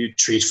you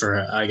trade for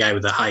a guy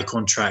with a high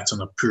contract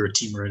on a poorer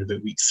team around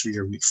about week 3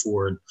 or week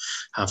 4 and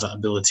have that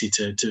ability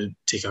to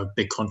take a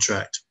big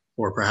contract,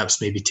 or perhaps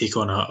maybe take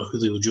on a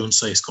Julio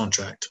Jones-sized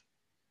contract.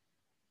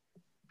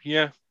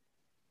 Yeah,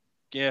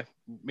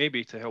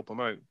 maybe to help him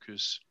out,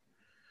 because...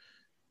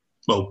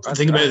 Well,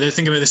 think about it this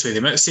way: the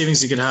amount of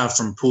savings they could have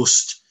from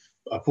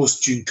a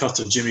post-June cut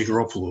of Jimmy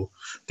Garoppolo,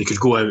 they could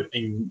go out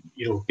and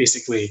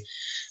basically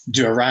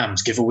do a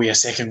Rams, give away a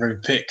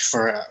 2nd-round pick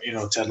for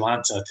to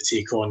Atlanta to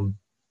take on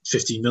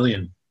 $15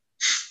 million.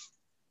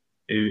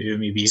 It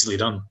may be easily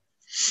done.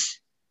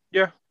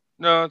 Yeah,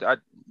 no, that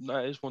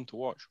is one to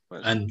watch.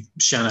 And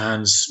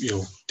Shanahan's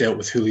dealt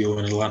with Julio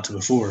in Atlanta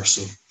before,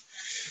 so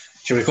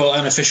shall we call it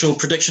an official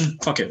prediction?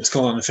 Fuck it, let's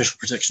call it an official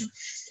prediction.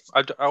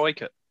 I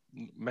like it.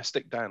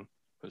 Mystic Dan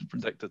has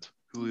predicted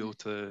Julio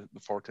to the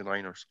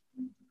 49ers,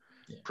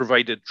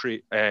 provided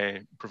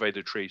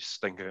Trey's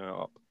stinking it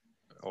up,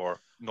 or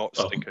not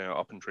stinking it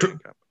up in training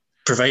camp.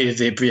 Provided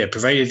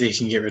they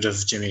can get rid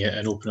of Jimmy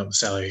and open up the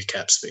salary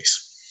cap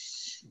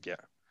space. Yeah.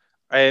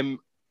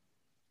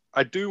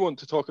 I do want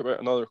to talk about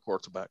another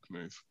quarterback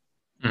move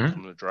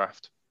from the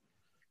draft.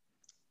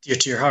 Dear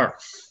to your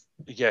heart.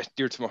 Yeah,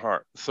 dear to my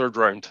heart. 3rd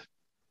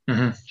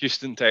round.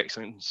 Houston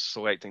Texans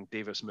selecting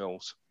Davis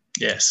Mills.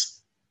 Yes.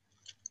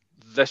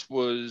 This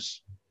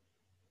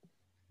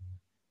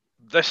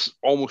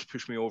almost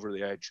pushed me over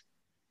the edge.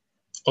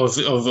 Of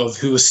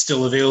who was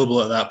still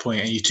available at that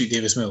point, and you took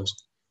Davis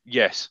Mills?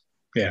 Yes.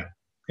 Yeah.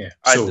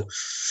 So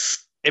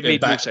it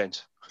made no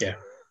sense. Yeah.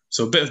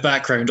 So a bit of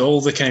background,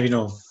 all the kind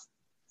of,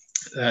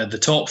 the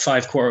top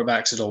 5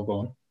 quarterbacks had all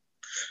gone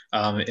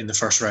in the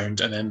 1st round,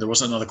 and then there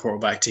wasn't another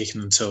quarterback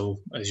taken until,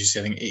 as you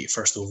said, I think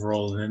 81st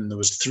overall, and then there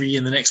was 3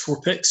 in the next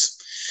 4 picks.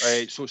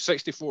 So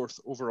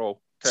 64th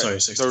overall. Sorry,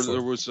 64th.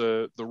 There was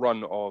the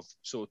run of,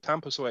 so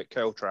Tampa select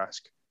Kyle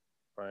Trask,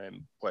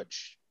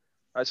 which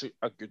that's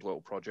a good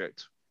little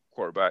project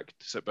quarterback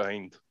to sit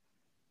behind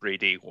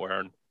Brady,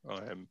 learn.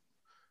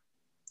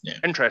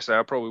 Interesting.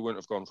 I probably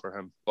wouldn't have gone for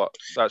him, but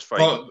that's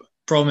fine.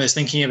 Problem is,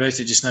 thinking about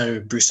it just now,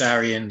 Bruce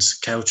Arians,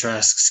 Kyle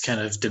Trask's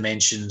kind of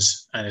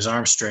dimensions and his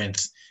arm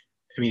strength.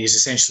 I mean, he's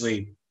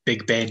essentially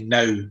Big Ben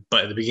now,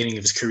 but at the beginning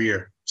of his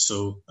career.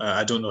 So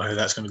I don't know how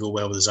that's going to go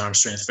well with his arm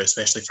strength,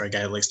 especially for a guy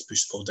that likes to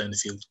push the ball down the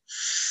field.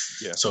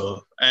 Yeah.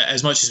 So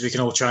as much as we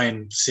can all try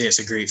and say it's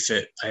a great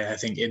fit, I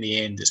think in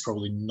the end it's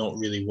probably not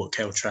really what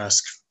Kyle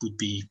Trask would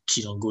be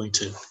keen on going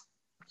to.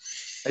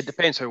 It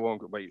depends how long.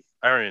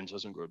 Arians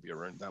isn't going to be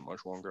around that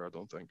much longer, I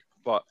don't think.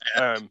 But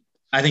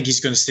I think he's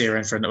going to stay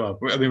around for. Well,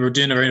 I mean, we're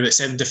doing around about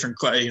 7 different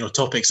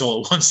topics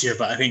all at once here,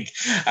 but I think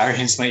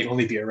Arians might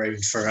only be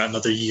around for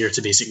another year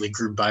to basically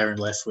groom Byron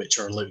Leftwich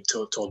or let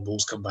Todd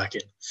Bowles come back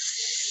in.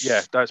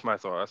 Yeah, that's my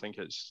thought. I think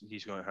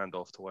he's going to hand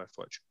off to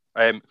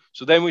Leftwich.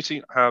 So then we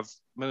have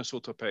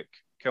Minnesota pick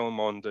Kellen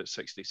Mond at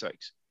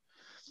 66,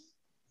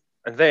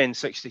 and then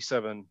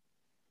 67,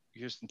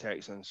 Houston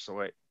Texans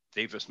select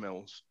Davis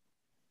Mills,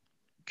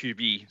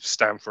 QB,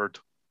 Stanford.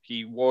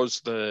 He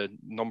was the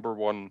number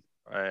 1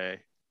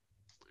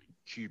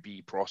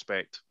 QB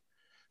prospect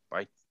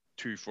by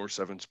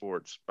 247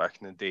 Sports back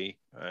in the day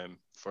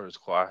for his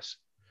class.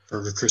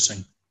 For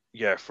recruiting.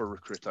 Yeah, for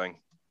recruiting.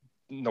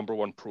 Number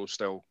 1 pro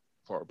style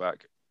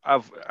quarterback.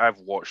 I've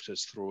watched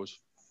his throws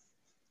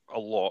a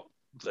lot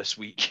this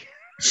week.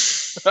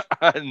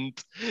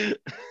 And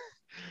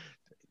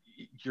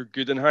you're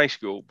good in high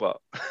school, but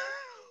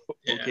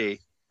Yeah. okay.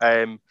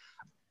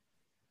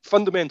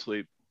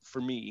 Fundamentally,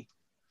 for me,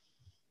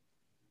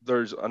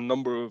 there's a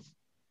number of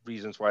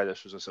reasons why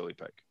this was a silly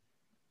pick.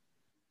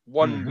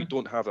 One, we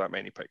don't have that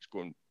many picks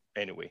going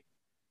anyway.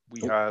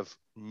 We have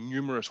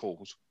numerous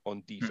holes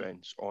on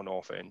defense, on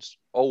offense,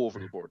 all over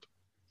the board.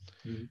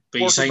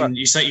 But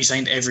you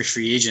signed every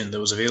free agent that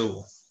was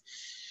available.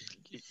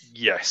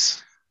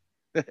 Yes,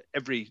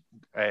 every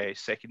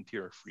second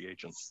tier free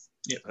agent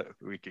that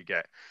we could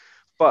get.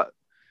 But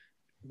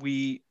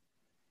the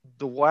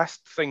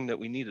last thing that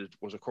we needed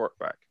was a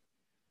quarterback.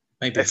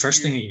 Might be the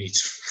first thing you need.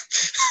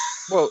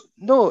 Well,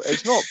 no,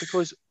 it's not,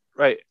 because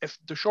if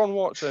Deshaun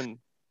Watson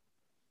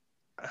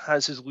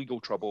has his legal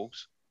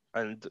troubles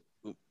and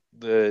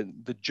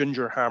the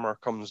ginger hammer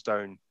comes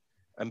down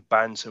and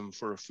bans him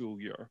for a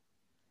full year,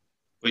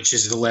 which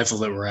is the level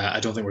that we're at. I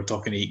don't think we're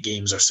talking 8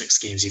 games or 6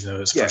 games, even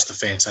though it's first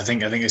offense. I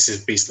think this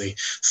is basically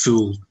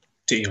full.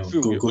 Go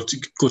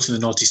to the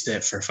naughty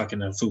step for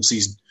fucking a full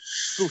season.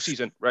 Full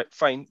season, right?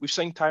 Fine. We've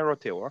signed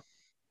Tyrod Taylor,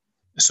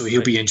 so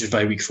he'll be injured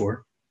by week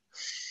 4.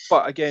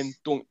 But again,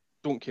 don't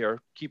care.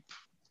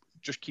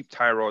 Just keep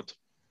Tyrod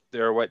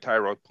there. Let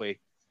Tyrod play.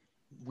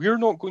 We're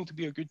not going to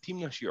be a good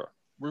team this year.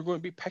 We're going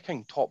to be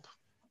picking top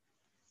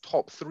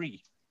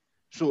 3.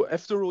 So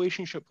if the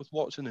relationship with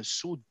Watson is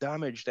so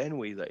damaged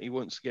anyway that he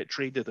wants to get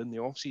traded in the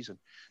offseason,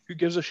 who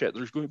gives a shit?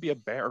 There's going to be a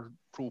better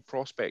pro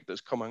prospect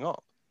that's coming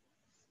up.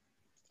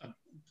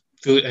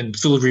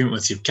 Full agreement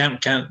with you.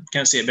 Can't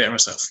say it better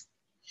myself.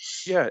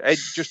 Yeah, it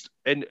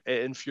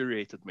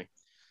infuriated me.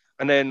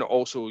 And then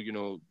also,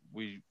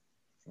 we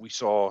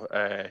saw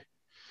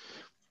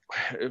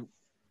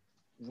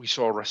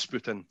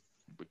Rasputin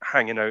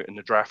hanging out in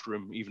the draft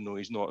room, even though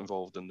he's not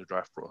involved in the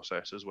draft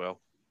process as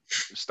well,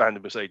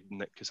 standing beside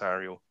Nick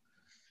Casario.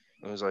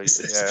 I was like,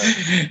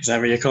 yeah. Is that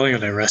what you're calling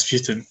him,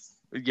 Rasputin?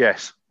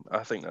 Yes,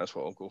 I think that's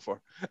what I'll go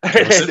for.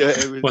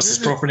 What's his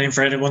proper name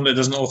for anyone that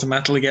doesn't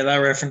automatically get that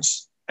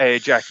reference?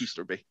 Jack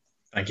Easterby.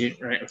 Thank you.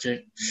 Right,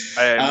 okay.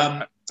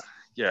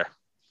 Yeah.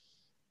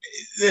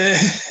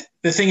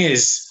 The thing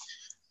is,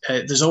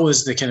 there's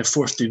always the kind of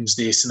fourth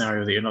doomsday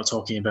scenario that you're not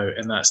talking about,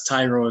 and that's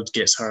Tyrod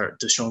gets hurt,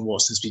 Deshaun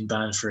Watson's been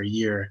banned for a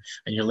year,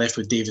 and you're left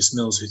with Davis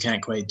Mills, who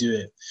can't quite do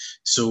it.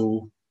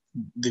 So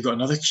they've got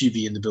another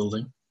QB in the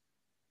building.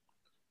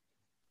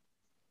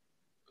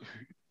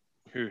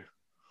 Who?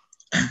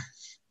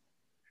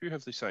 Who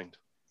have they signed?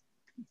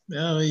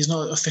 No, he's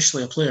not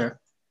officially a player.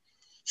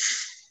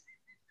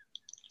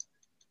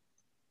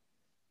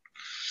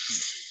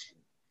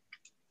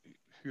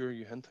 Who are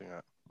you hinting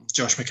at?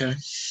 Josh McCown.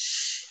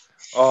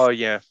 Oh,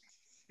 yeah.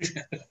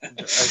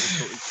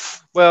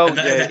 Well,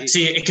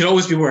 see, it could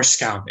always be worse,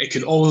 Cam. It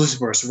could always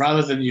be worse.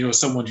 Rather than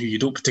someone who you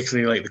don't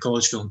particularly like the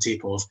college film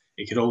tape of,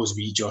 it could always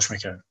be Josh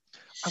McCown.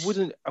 I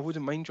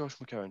wouldn't mind Josh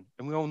McCown,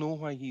 and we all know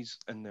why he's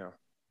in there,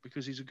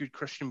 because he's a good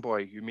Christian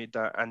boy who made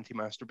that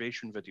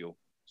anti-masturbation video.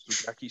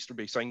 So Jack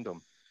Easterby signed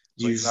him.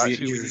 That's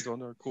who we need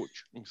on our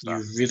coach. You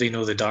really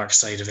know the dark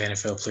side of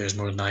NFL players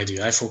more than I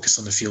do. I focus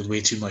on the field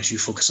way too much. You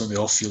focus on the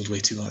off-field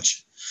way too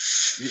much.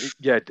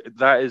 Yeah,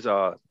 that is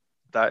a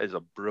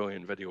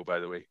brilliant video, by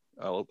the way.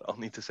 I'll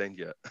need to send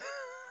you it.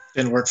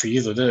 Didn't work for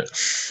you though, did it?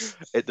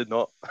 It did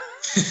not.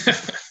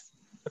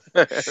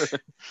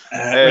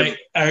 Right.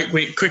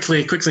 Wait,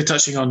 quickly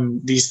touching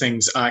on these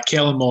things.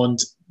 Kellen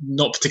Mond,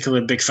 not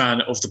particularly a big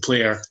fan of the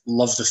player.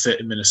 Love the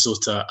fit in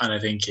Minnesota, and I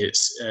think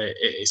it's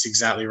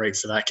exactly right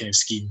for that kind of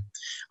scheme.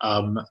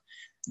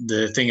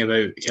 The thing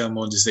about Kellen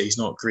Mond is that he's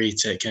not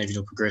great at kind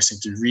of progressing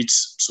through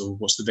reads. So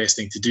what's the best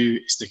thing to do?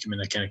 Stick him in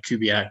a kind of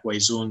Kubiak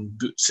wide zone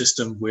boot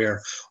system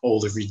where all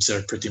the reads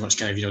are pretty much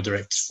kind of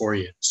directed for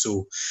you.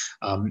 So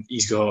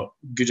he's got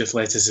good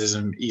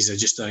athleticism. He's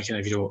just a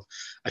kind of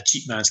a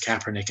cheap man's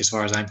Kaepernick as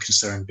far as I'm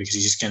concerned, because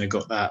he's just kind of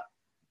got that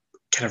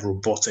kind of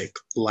robotic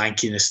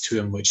lankiness to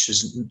him, which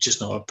is just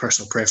not a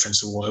personal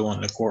preference of what I want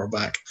in a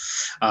quarterback.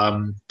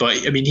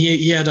 But I mean,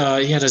 he had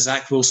a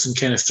Zach Wilson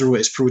kind of throw at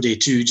his pro day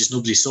too. Just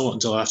nobody saw it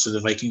until after the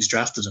Vikings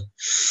drafted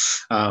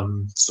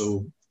him.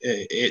 So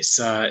it's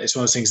one of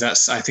those things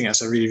I think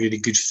that's a really, really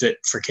good fit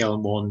for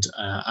Kellen Mond,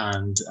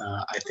 and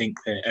I think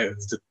that out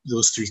of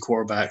those 3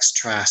 quarterbacks,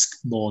 Trask,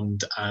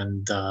 Mond,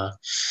 and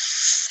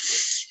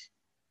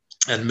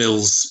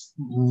Mills,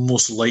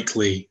 most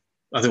likely,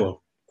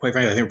 quite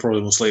frankly, I think we're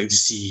probably most likely to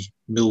see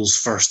Mills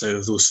first out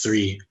of those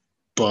 3.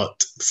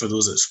 But for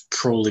those that's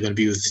probably going to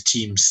be with the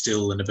team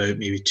still in about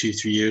maybe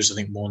 2-3 years, I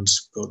think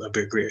Mond's got a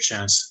bit greater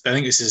chance. I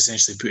think this is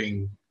essentially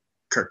putting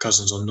Kirk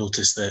Cousins on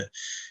notice that,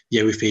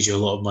 yeah, we've paid you a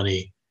lot of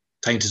money,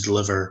 time to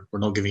deliver. We're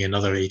not giving you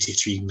another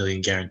 $83 million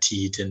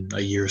guaranteed in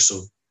a year or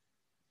so.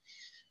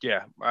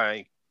 Yeah,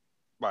 I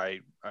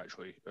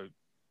actually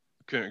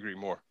couldn't agree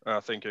more.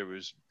 I think it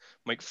was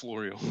Mike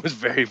Florio was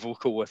very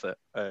vocal with it.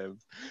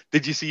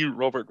 Did you see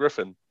Robert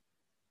Griffin?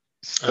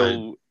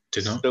 Still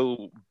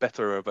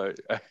bitter about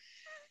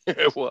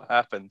what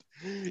happened.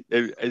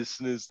 As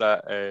soon as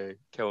that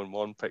Kellen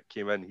Mond pick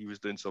came in, he was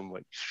doing some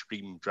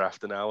stream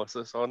draft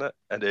analysis on it,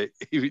 and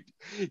he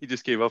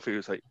just came up. He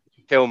was like,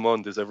 "Kellen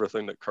Mond is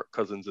everything that Kirk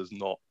Cousins is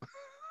not."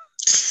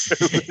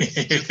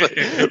 Just like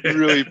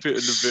really putting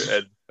the boot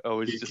in. I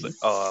was just like,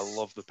 oh, I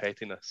love the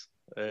pettiness.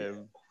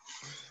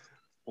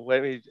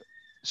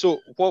 So,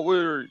 what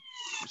were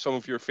some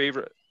of your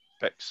favourite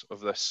picks of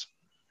this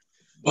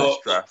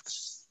draft?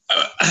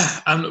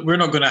 We're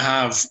not going to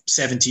have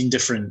 17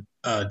 different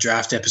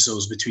draft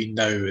episodes between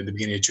now and the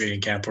beginning of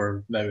training camp,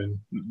 or now and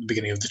the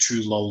beginning of the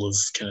true lull of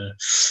kind of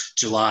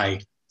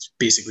July.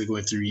 Basically,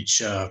 going through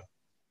each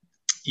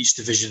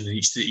division and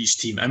each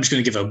team. I'm just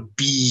going to give a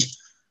B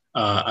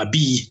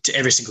to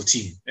every single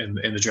team in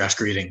the draft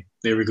grading.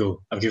 There we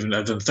go. I've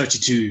done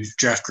 32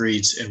 draft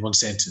grades in one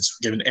sentence.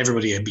 We're giving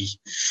everybody a B,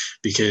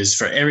 because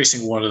for every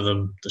single one of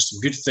them, there's some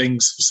good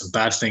things, there's some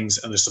bad things,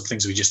 and there's some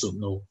things we just don't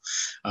know.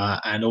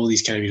 And all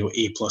these kind of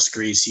A+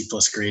 grades, C+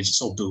 grades,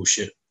 it's all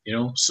bullshit,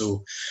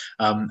 So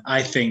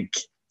I think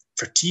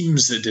for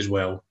teams that did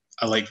well,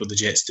 I liked what the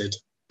Jets did,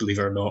 believe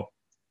it or not.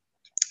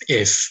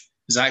 If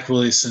Zach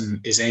Wilson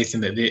is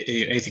anything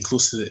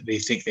close to that they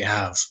think they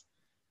have,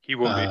 he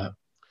won't be.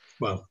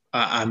 Well,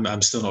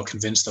 I'm still not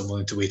convinced. I'm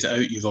willing to wait it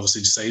out. You've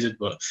obviously decided,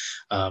 but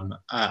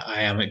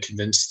I am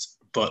convinced.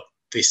 But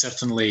they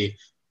certainly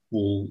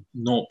will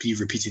not be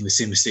repeating the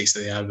same mistakes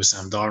that they had with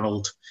Sam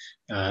Darnold.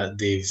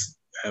 They've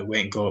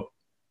went and got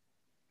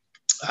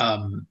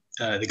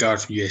the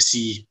guard from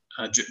USC,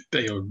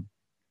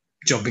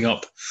 jumping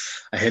up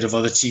ahead of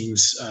other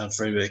teams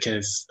for kind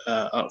of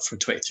up from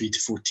 23 to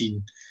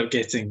 14,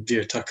 getting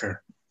Vera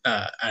Tucker.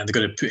 And they're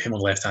going to put him on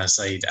the left-hand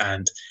side.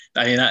 And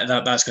I mean,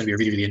 that's going to be a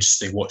really, really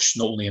interesting watch,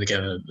 not only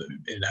again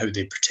in how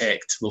they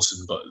protect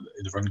Wilson, but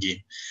in the run game,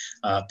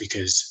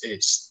 because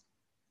it's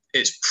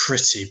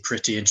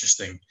pretty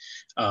interesting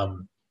how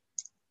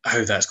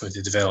that's going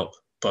to develop.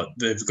 But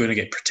they're going to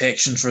get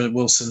protection for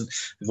Wilson.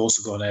 They've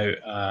also gone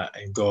out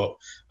and got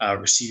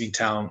receiving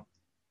talent.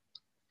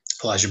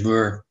 Elijah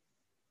Moore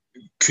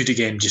could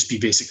again just be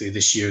basically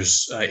this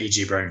year's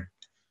AJ Brown,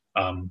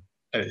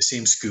 at the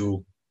same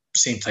school,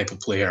 same type of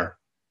player,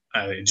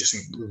 just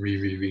really,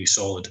 really, really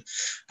solid.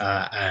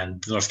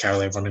 And the North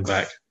Carolina running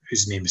back,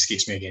 whose name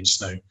escapes me again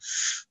just now,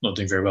 not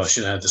doing very well. I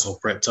should have had this all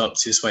prepped up.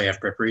 See, that's why I have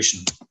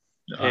preparation.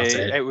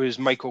 It was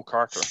Michael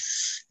Carter.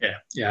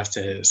 Yeah,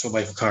 so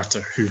Michael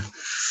Carter, who,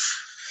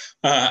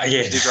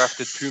 again... They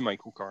drafted 2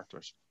 Michael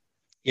Carters.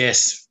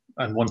 Yes,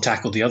 and one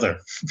tackled the other,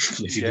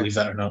 if you believe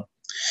that or not.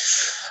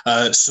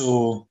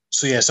 So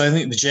I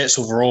think the Jets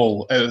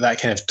overall, out of that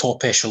kind of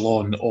top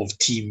echelon of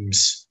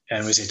teams, and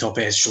when I say top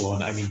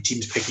echelon, I mean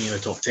teams picking in the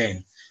top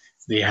 10,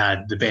 they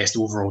had the best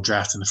overall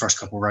draft in the first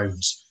couple of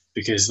rounds.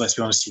 Because let's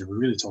be honest here, we're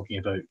really talking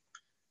about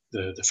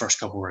the first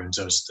couple of rounds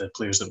as the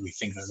players that we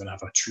think are going to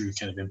have a true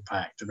kind of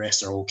impact. The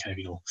rest are all kind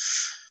of,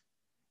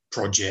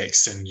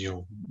 projects, and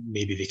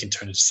maybe they can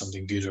turn into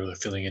something good, or they're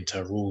filling into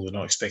a role. They're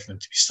not expecting them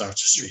to be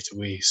starters straight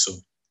away. So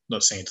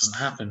not saying it doesn't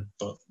happen,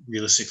 but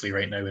realistically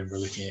right now when we're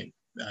looking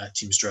at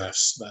teams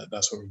drafts,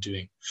 that's what we're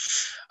doing.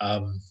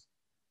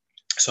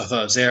 So I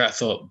thought it was there. I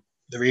thought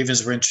the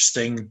Ravens were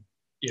interesting.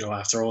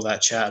 After all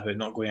that chat about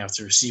not going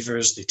after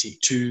receivers, they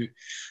take 2.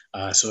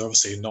 So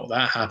obviously not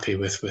that happy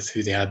with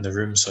who they had in the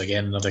room. So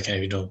again, another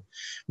kind of,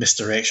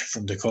 misdirection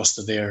from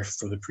DaCosta there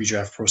for the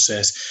pre-draft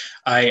process.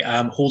 I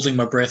am holding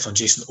my breath on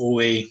Jason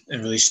Oweh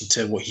in relation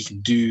to what he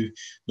can do.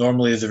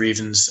 Normally the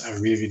Ravens have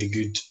a really, really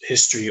good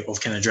history of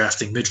kind of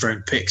drafting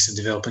mid-round picks and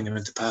developing them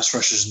into pass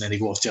rushers, and then they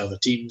go off to other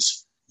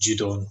teams,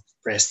 Judon,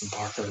 Preston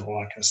Parker, and all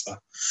that kind of stuff.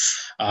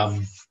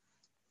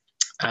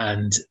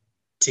 And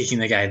taking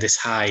the guy this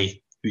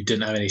high who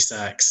didn't have any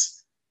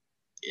sacks,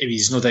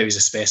 there's no doubt he's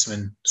a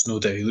specimen. There's no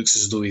doubt he looks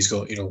as though he's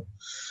got,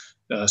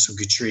 some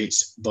good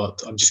traits.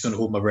 But I'm just going to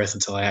hold my breath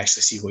until I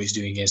actually see what he's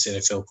doing against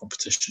NFL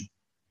competition.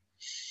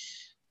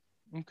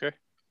 Okay.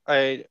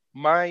 I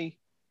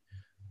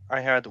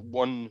had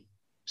one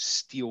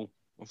steal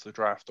of the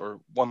draft, or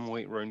one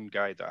late round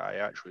guy that I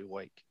actually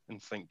like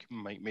and think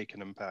might make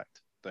an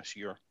impact this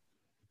year.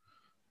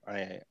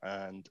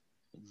 And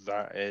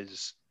that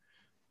is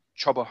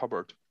Chuba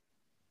Hubbard.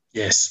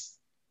 Yes.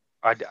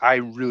 I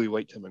really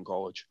liked him in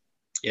college.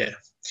 Yeah.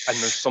 And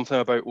there's something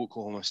about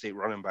Oklahoma State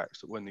running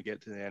backs that when they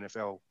get to the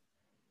NFL,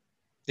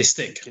 they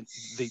stick.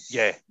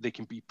 They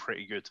can be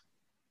pretty good.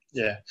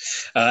 Yeah.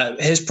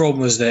 His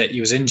problem was that he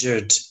was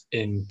injured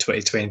in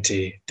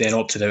 2020, then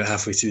opted out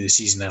halfway through the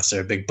season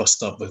after a big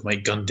bust up with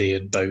Mike Gundy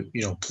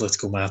about,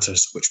 political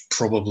matters, which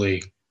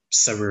probably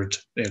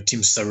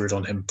teams soured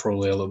on him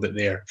probably a little bit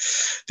there.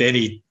 Then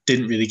he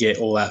didn't really get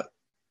all that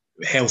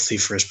healthy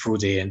for his pro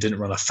day and didn't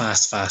run a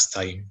fast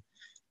time.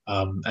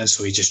 And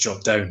so he just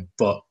dropped down.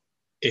 But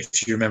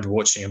if you remember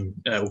watching him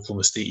at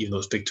Oklahoma State, even though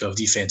it's Big 12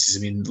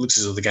 defenses, it looks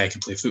as though the guy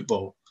can play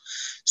football.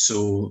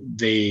 So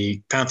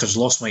the Panthers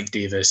lost Mike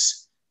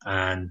Davis,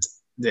 and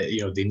they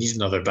need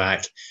another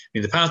back.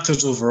 The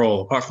Panthers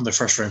overall, apart from their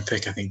first round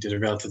pick, I think did a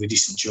relatively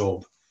decent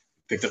job.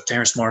 Picked up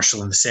Terrace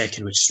Marshall in the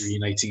second, which is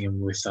reuniting him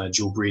with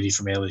Joe Brady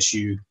from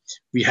LSU.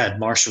 We had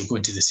Marshall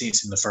going to the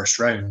Saints in the first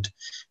round.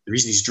 The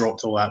reason he's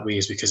dropped all that way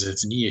is because of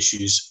knee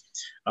issues,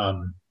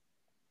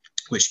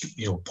 which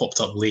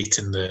popped up late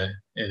in the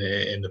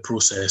in the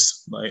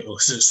process. Like,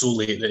 so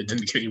late that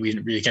we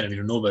didn't really kind of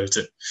even know about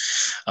it.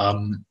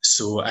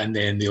 And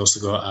then they also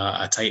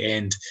got a tight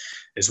end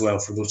as well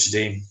for Notre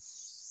Dame,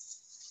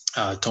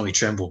 Tommy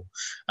Tremble,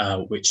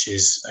 which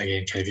is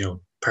again kind of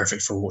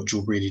perfect for what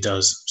Joe Brady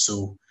does.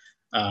 So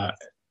they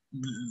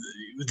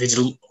did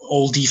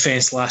all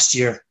defense last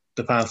year,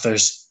 the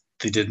Panthers.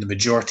 They did the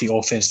majority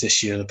offense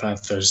this year, the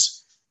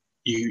Panthers.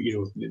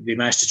 They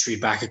managed to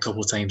trade back a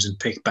couple of times and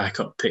pick back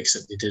up picks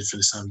that they did for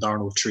the Sam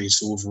Darnold trade.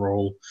 So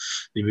overall,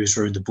 they moved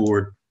around the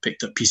board,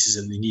 picked up pieces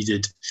that they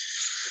needed.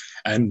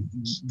 And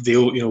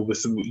they'll,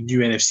 with the new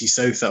NFC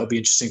South, that'll be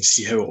interesting to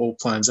see how it all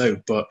plans out.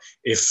 But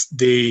if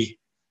they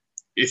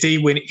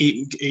win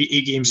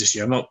eight games this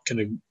year, I'm not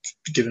kind of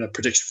giving a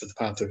prediction for the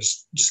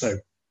Panthers just now,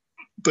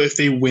 but if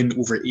they win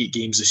over 8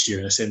 games this year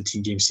in a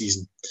 17-game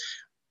season,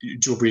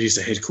 Joe Brady's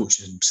the head coach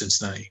in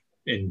Cincinnati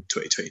in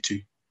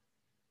 2022.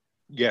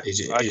 Yeah, it's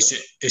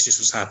just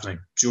what's happening.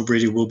 Joe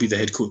Brady will be the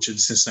head coach of the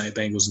Cincinnati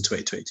Bengals in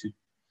 2022.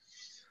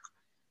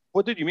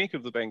 What did you make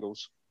of the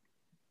Bengals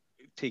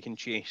taking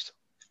Chase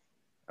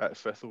at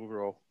 5th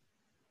overall?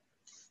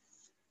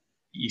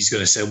 He's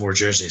going to sell more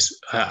jerseys.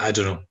 I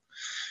don't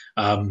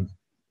know.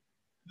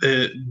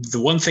 The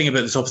one thing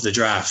about the top of the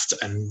draft,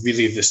 and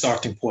really the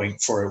starting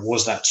point for it,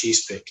 was that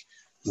Chase pick,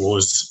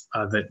 was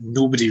that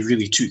nobody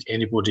really took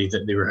anybody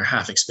that they were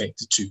half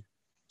expected to.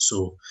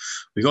 So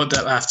we got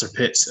that after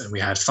Pitts, and we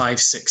had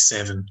 5, 6,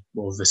 7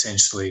 of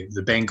essentially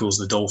the Bengals,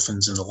 the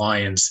Dolphins, and the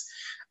Lions.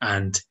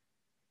 And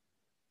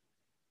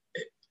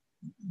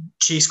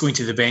Chase going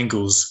to the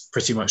Bengals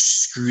pretty much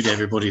screwed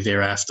everybody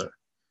thereafter.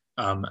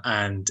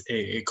 And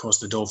it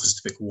caused the Dolphins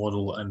to pick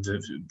Waddle, and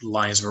the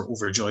Lions were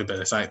overjoyed by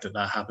the fact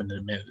that happened, and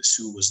it meant that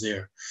Sewell was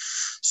there.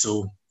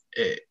 So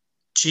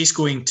Chase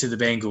going to the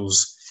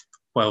Bengals,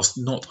 whilst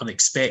not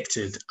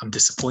unexpected, I'm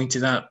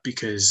disappointed at,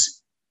 because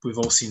we've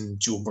all seen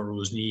Joe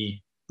Burrow's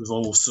knee. We've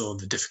all saw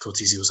the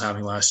difficulties he was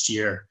having last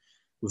year.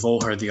 We've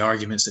all heard the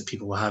arguments that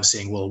people will have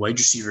saying, well, a wide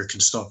receiver can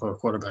stop our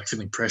quarterback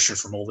feeling pressure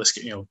from all this,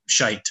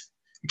 shite.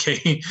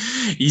 Okay,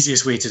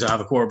 easiest way to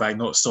have a quarterback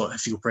not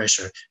feel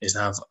pressure is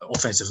to have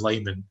offensive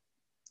linemen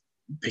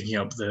picking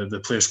up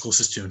the players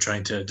closest to him,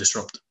 trying to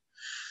disrupt.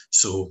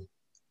 So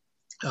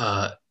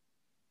I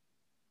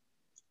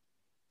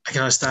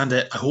can understand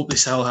it. I hope they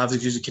still have the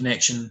good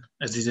connection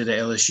as they did at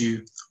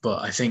LSU,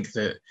 but I think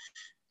that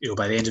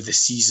by the end of the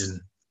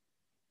season,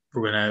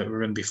 we're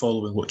gonna be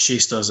following what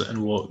Chase does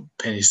and what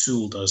Penei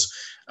Sewell does,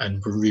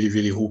 and we're really,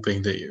 really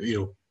hoping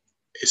that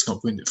it's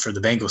not going to, for the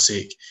Bengals'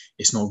 sake,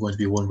 it's not going to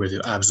be one where they've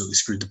absolutely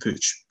screwed the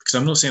pooch. Because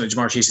I'm not saying that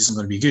Ja'Marr Chase isn't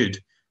going to be good,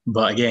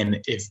 but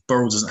again, if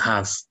Burrow doesn't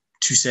have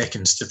 2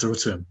 seconds to throw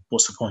to him,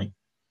 what's the point?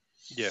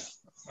 Yeah,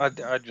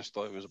 I just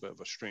thought it was a bit of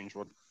a strange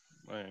one,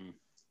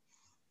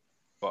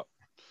 but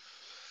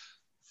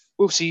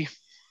we'll see.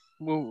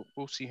 We'll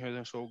see how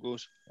this all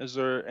goes. Is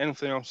there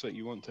anything else that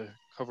you want to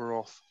cover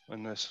off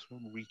in this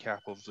recap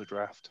of the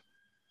draft?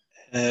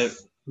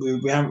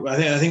 We have.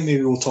 I think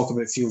maybe we'll talk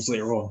about Fields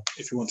later on,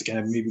 if we want to kind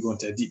of maybe go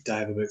into a deep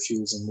dive about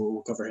Fields, and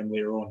we'll cover him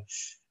later on.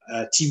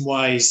 Team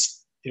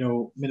wise,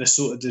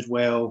 Minnesota did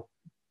well,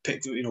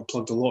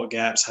 plugged a lot of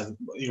gaps, had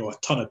a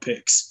ton of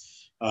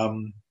picks,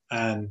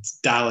 and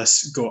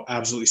Dallas got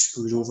absolutely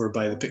screwed over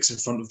by the picks in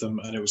front of them,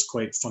 and it was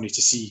quite funny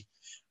to see.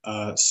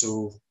 I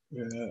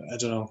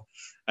don't know.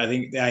 I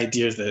think the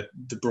idea that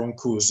the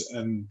Broncos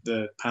and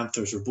the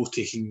Panthers were both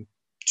taking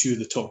 2 of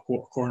the top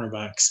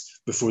cornerbacks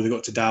before they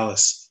got to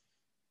Dallas,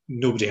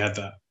 nobody had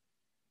that.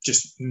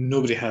 Just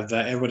nobody had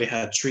that. Everybody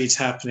had trades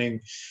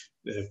happening.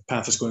 The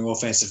Panthers going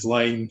offensive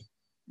line.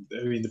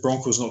 I mean, the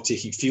Broncos not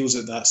taking Fields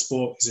at that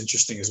spot is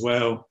interesting as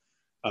well.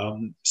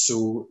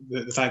 So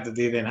the fact that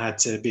they then had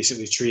to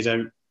basically trade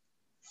out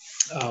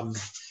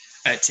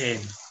at 10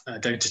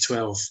 down to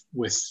 12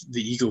 with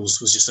the Eagles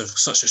was just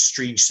such a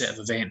strange set of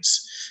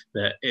events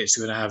that it's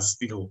going to have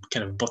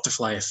kind of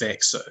butterfly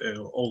effects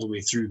all the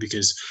way through,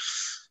 because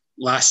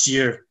last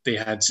year they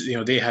had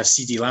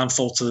CeeDee Lamb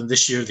fall to them.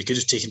 This year they could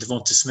have taken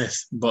Devonta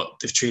Smith, but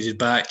they've traded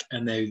back,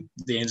 and now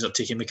they ended up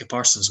taking Micah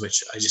Parsons,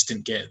 which I just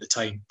didn't get at the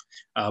time.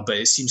 But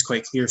it seems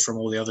quite clear from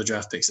all the other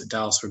draft picks that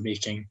Dallas were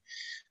making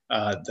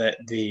that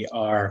they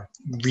are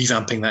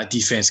revamping that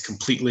defense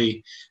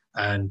completely,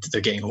 and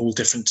they're getting a whole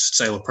different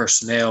style of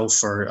personnel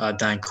for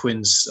Dan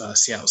Quinn's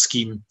Seattle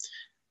scheme.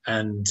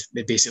 And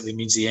it basically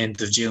means the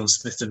end of Jalen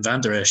Smith and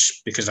Van Der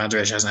Esch, because Van Der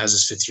Esch hasn't had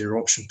his 5th-year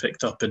option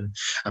picked up, and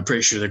I'm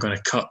pretty sure they're going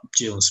to cut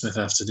Jalen Smith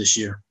after this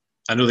year.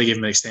 I know they gave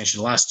him an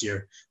extension last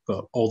year,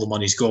 but all the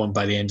money's gone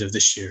by the end of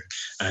this year,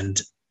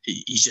 and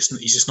he's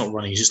just not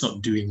running. He's just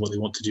not doing what they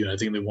want to do. And I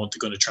think they want to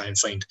going to try and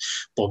find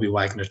Bobby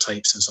Wagner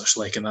types and such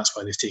like, and that's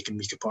why they've taken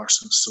Micah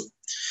Parsons. So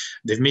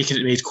they've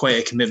made quite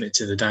a commitment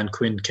to the Dan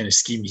Quinn kind of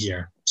scheme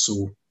here.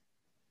 So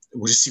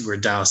we'll just see where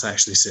Dallas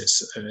actually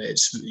sits.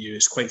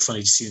 It's quite funny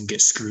to see them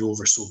get screwed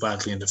over so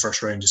badly in the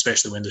first round,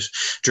 especially when they're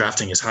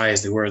drafting as high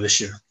as they were this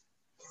year.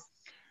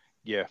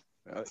 Yeah,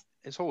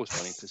 it's always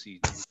funny to see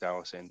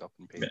Dallas end up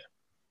in pain. Yeah.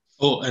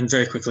 Oh, and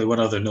very quickly, one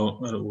other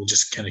note, we'll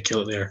just kind of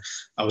kill it there.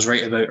 I was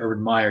right about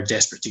Urban Meyer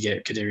desperate to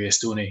get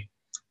Kadarius Toney.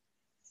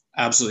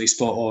 absolutely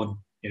spot on.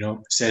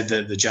 Said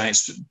that the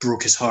Giants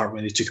broke his heart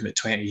when they took him at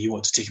 20. You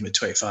want to take him at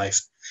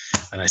 25.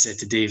 And I said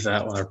to Dave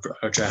that on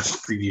our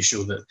draft preview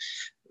show that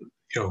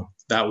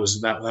that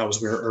was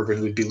where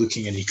Urban would be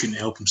looking, and he couldn't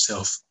help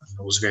himself. And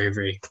I was very,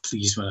 very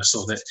pleased when I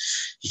saw that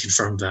he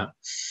confirmed that.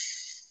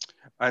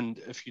 And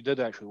if you did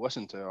actually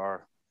listen to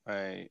our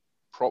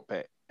prop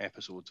bet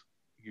episode,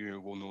 you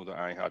will know that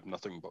I had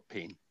nothing but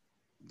pain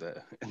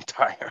the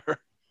entire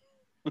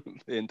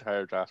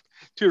draft.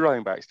 2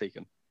 running backs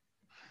taken,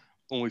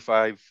 only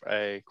 5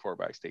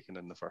 quarterbacks taken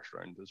in the first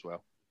round as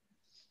well.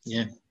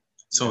 Yeah,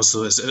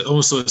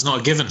 it's not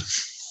a given.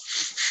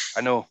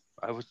 I know.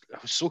 I was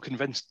so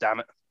convinced.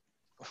 Damn it!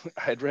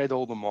 I had read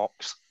all the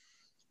mocks.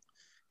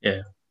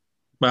 Yeah.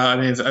 Well, I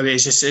mean,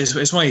 it's just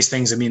it's one of these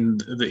things. I mean,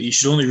 that you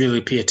should only really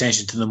pay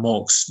attention to the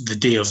mocks the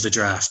day of the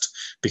draft,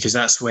 because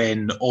that's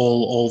when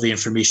all the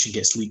information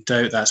gets leaked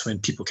out. That's when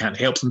people can't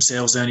help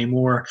themselves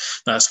anymore.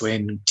 That's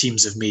when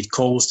teams have made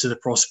calls to the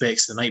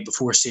prospects the night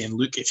before saying,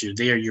 "Look, if you're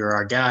there, you're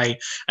our guy,"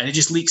 and it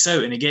just leaks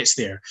out and it gets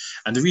there.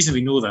 And the reason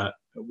we know that,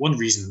 one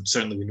reason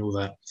certainly we know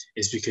that,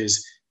 is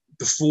because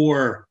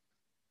before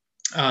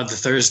the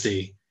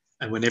Thursday,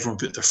 and when everyone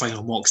put their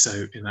final mocks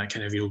out in that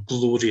kind of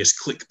glorious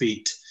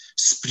clickbait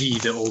spree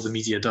that all the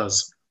media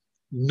does,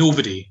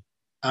 nobody,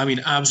 I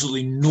mean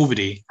absolutely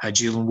nobody, had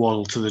Jalen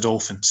Waddle to the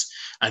Dolphins.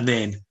 And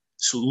then,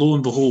 so lo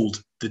and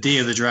behold, the day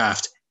of the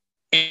draft,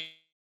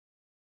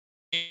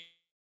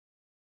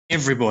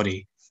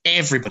 everybody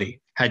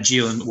had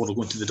Jalen Waddle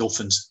going to the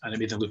Dolphins, and it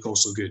made them look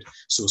also good.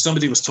 So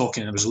somebody was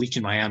talking, and there was a leak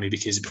in Miami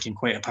because it became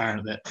quite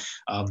apparent that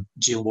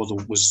Jalen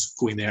Waddle was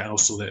going there, and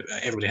also that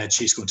everybody had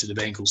Chase going to the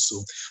Bengals.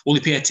 So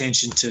only pay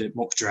attention to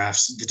mock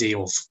drafts the day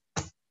of.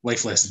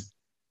 Life lesson.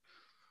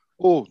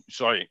 Oh,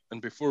 sorry. And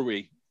before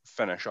we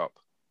finish up,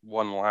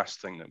 one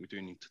last thing that we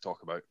do need to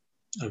talk about.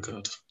 Oh,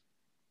 God.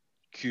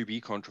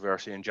 QB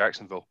controversy in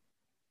Jacksonville.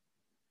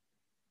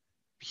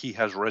 He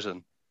has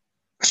risen.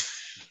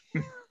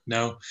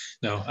 No,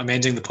 I'm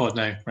ending the pod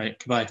now. Right,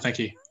 goodbye. Thank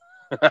you.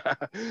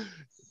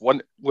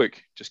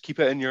 Look, just keep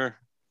it in your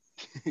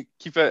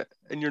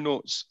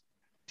notes.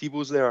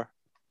 Tebow's there,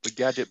 the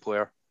gadget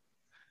player.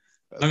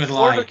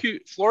 Florida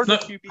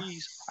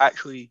QBs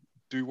actually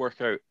do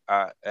work out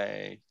at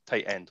a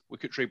tight end.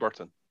 Look at Trey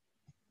Burton.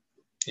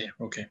 Yeah,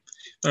 okay.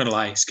 Not gonna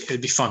lie,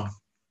 it'd be fun.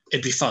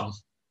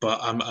 But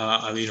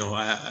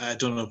I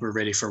don't know if we're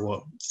ready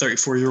for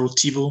 34-year-old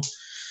Tebow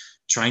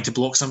trying to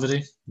block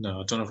somebody.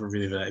 No, I don't know if we're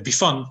really ready. It'd be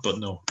fun, but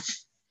no.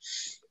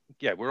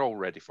 Yeah, we're all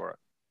ready for it.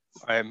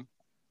 And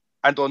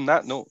on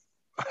that note,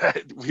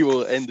 we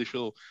will end the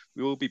show.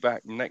 We will be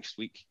back next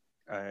week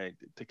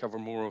to cover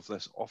more of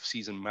this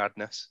off-season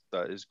madness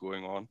that is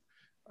going on.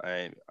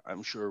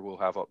 I'm sure we'll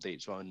have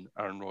updates on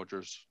Aaron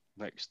Rodgers'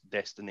 next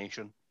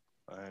destination.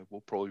 We'll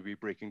probably be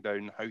breaking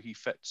down how he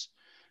fits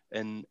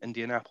in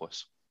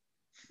Indianapolis,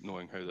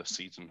 knowing how this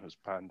season has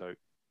panned out.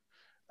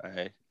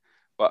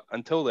 But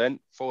until then,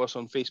 follow us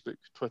on Facebook,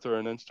 Twitter,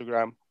 and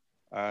Instagram,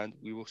 and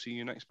we will see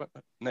you next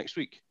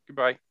week.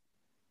 Goodbye.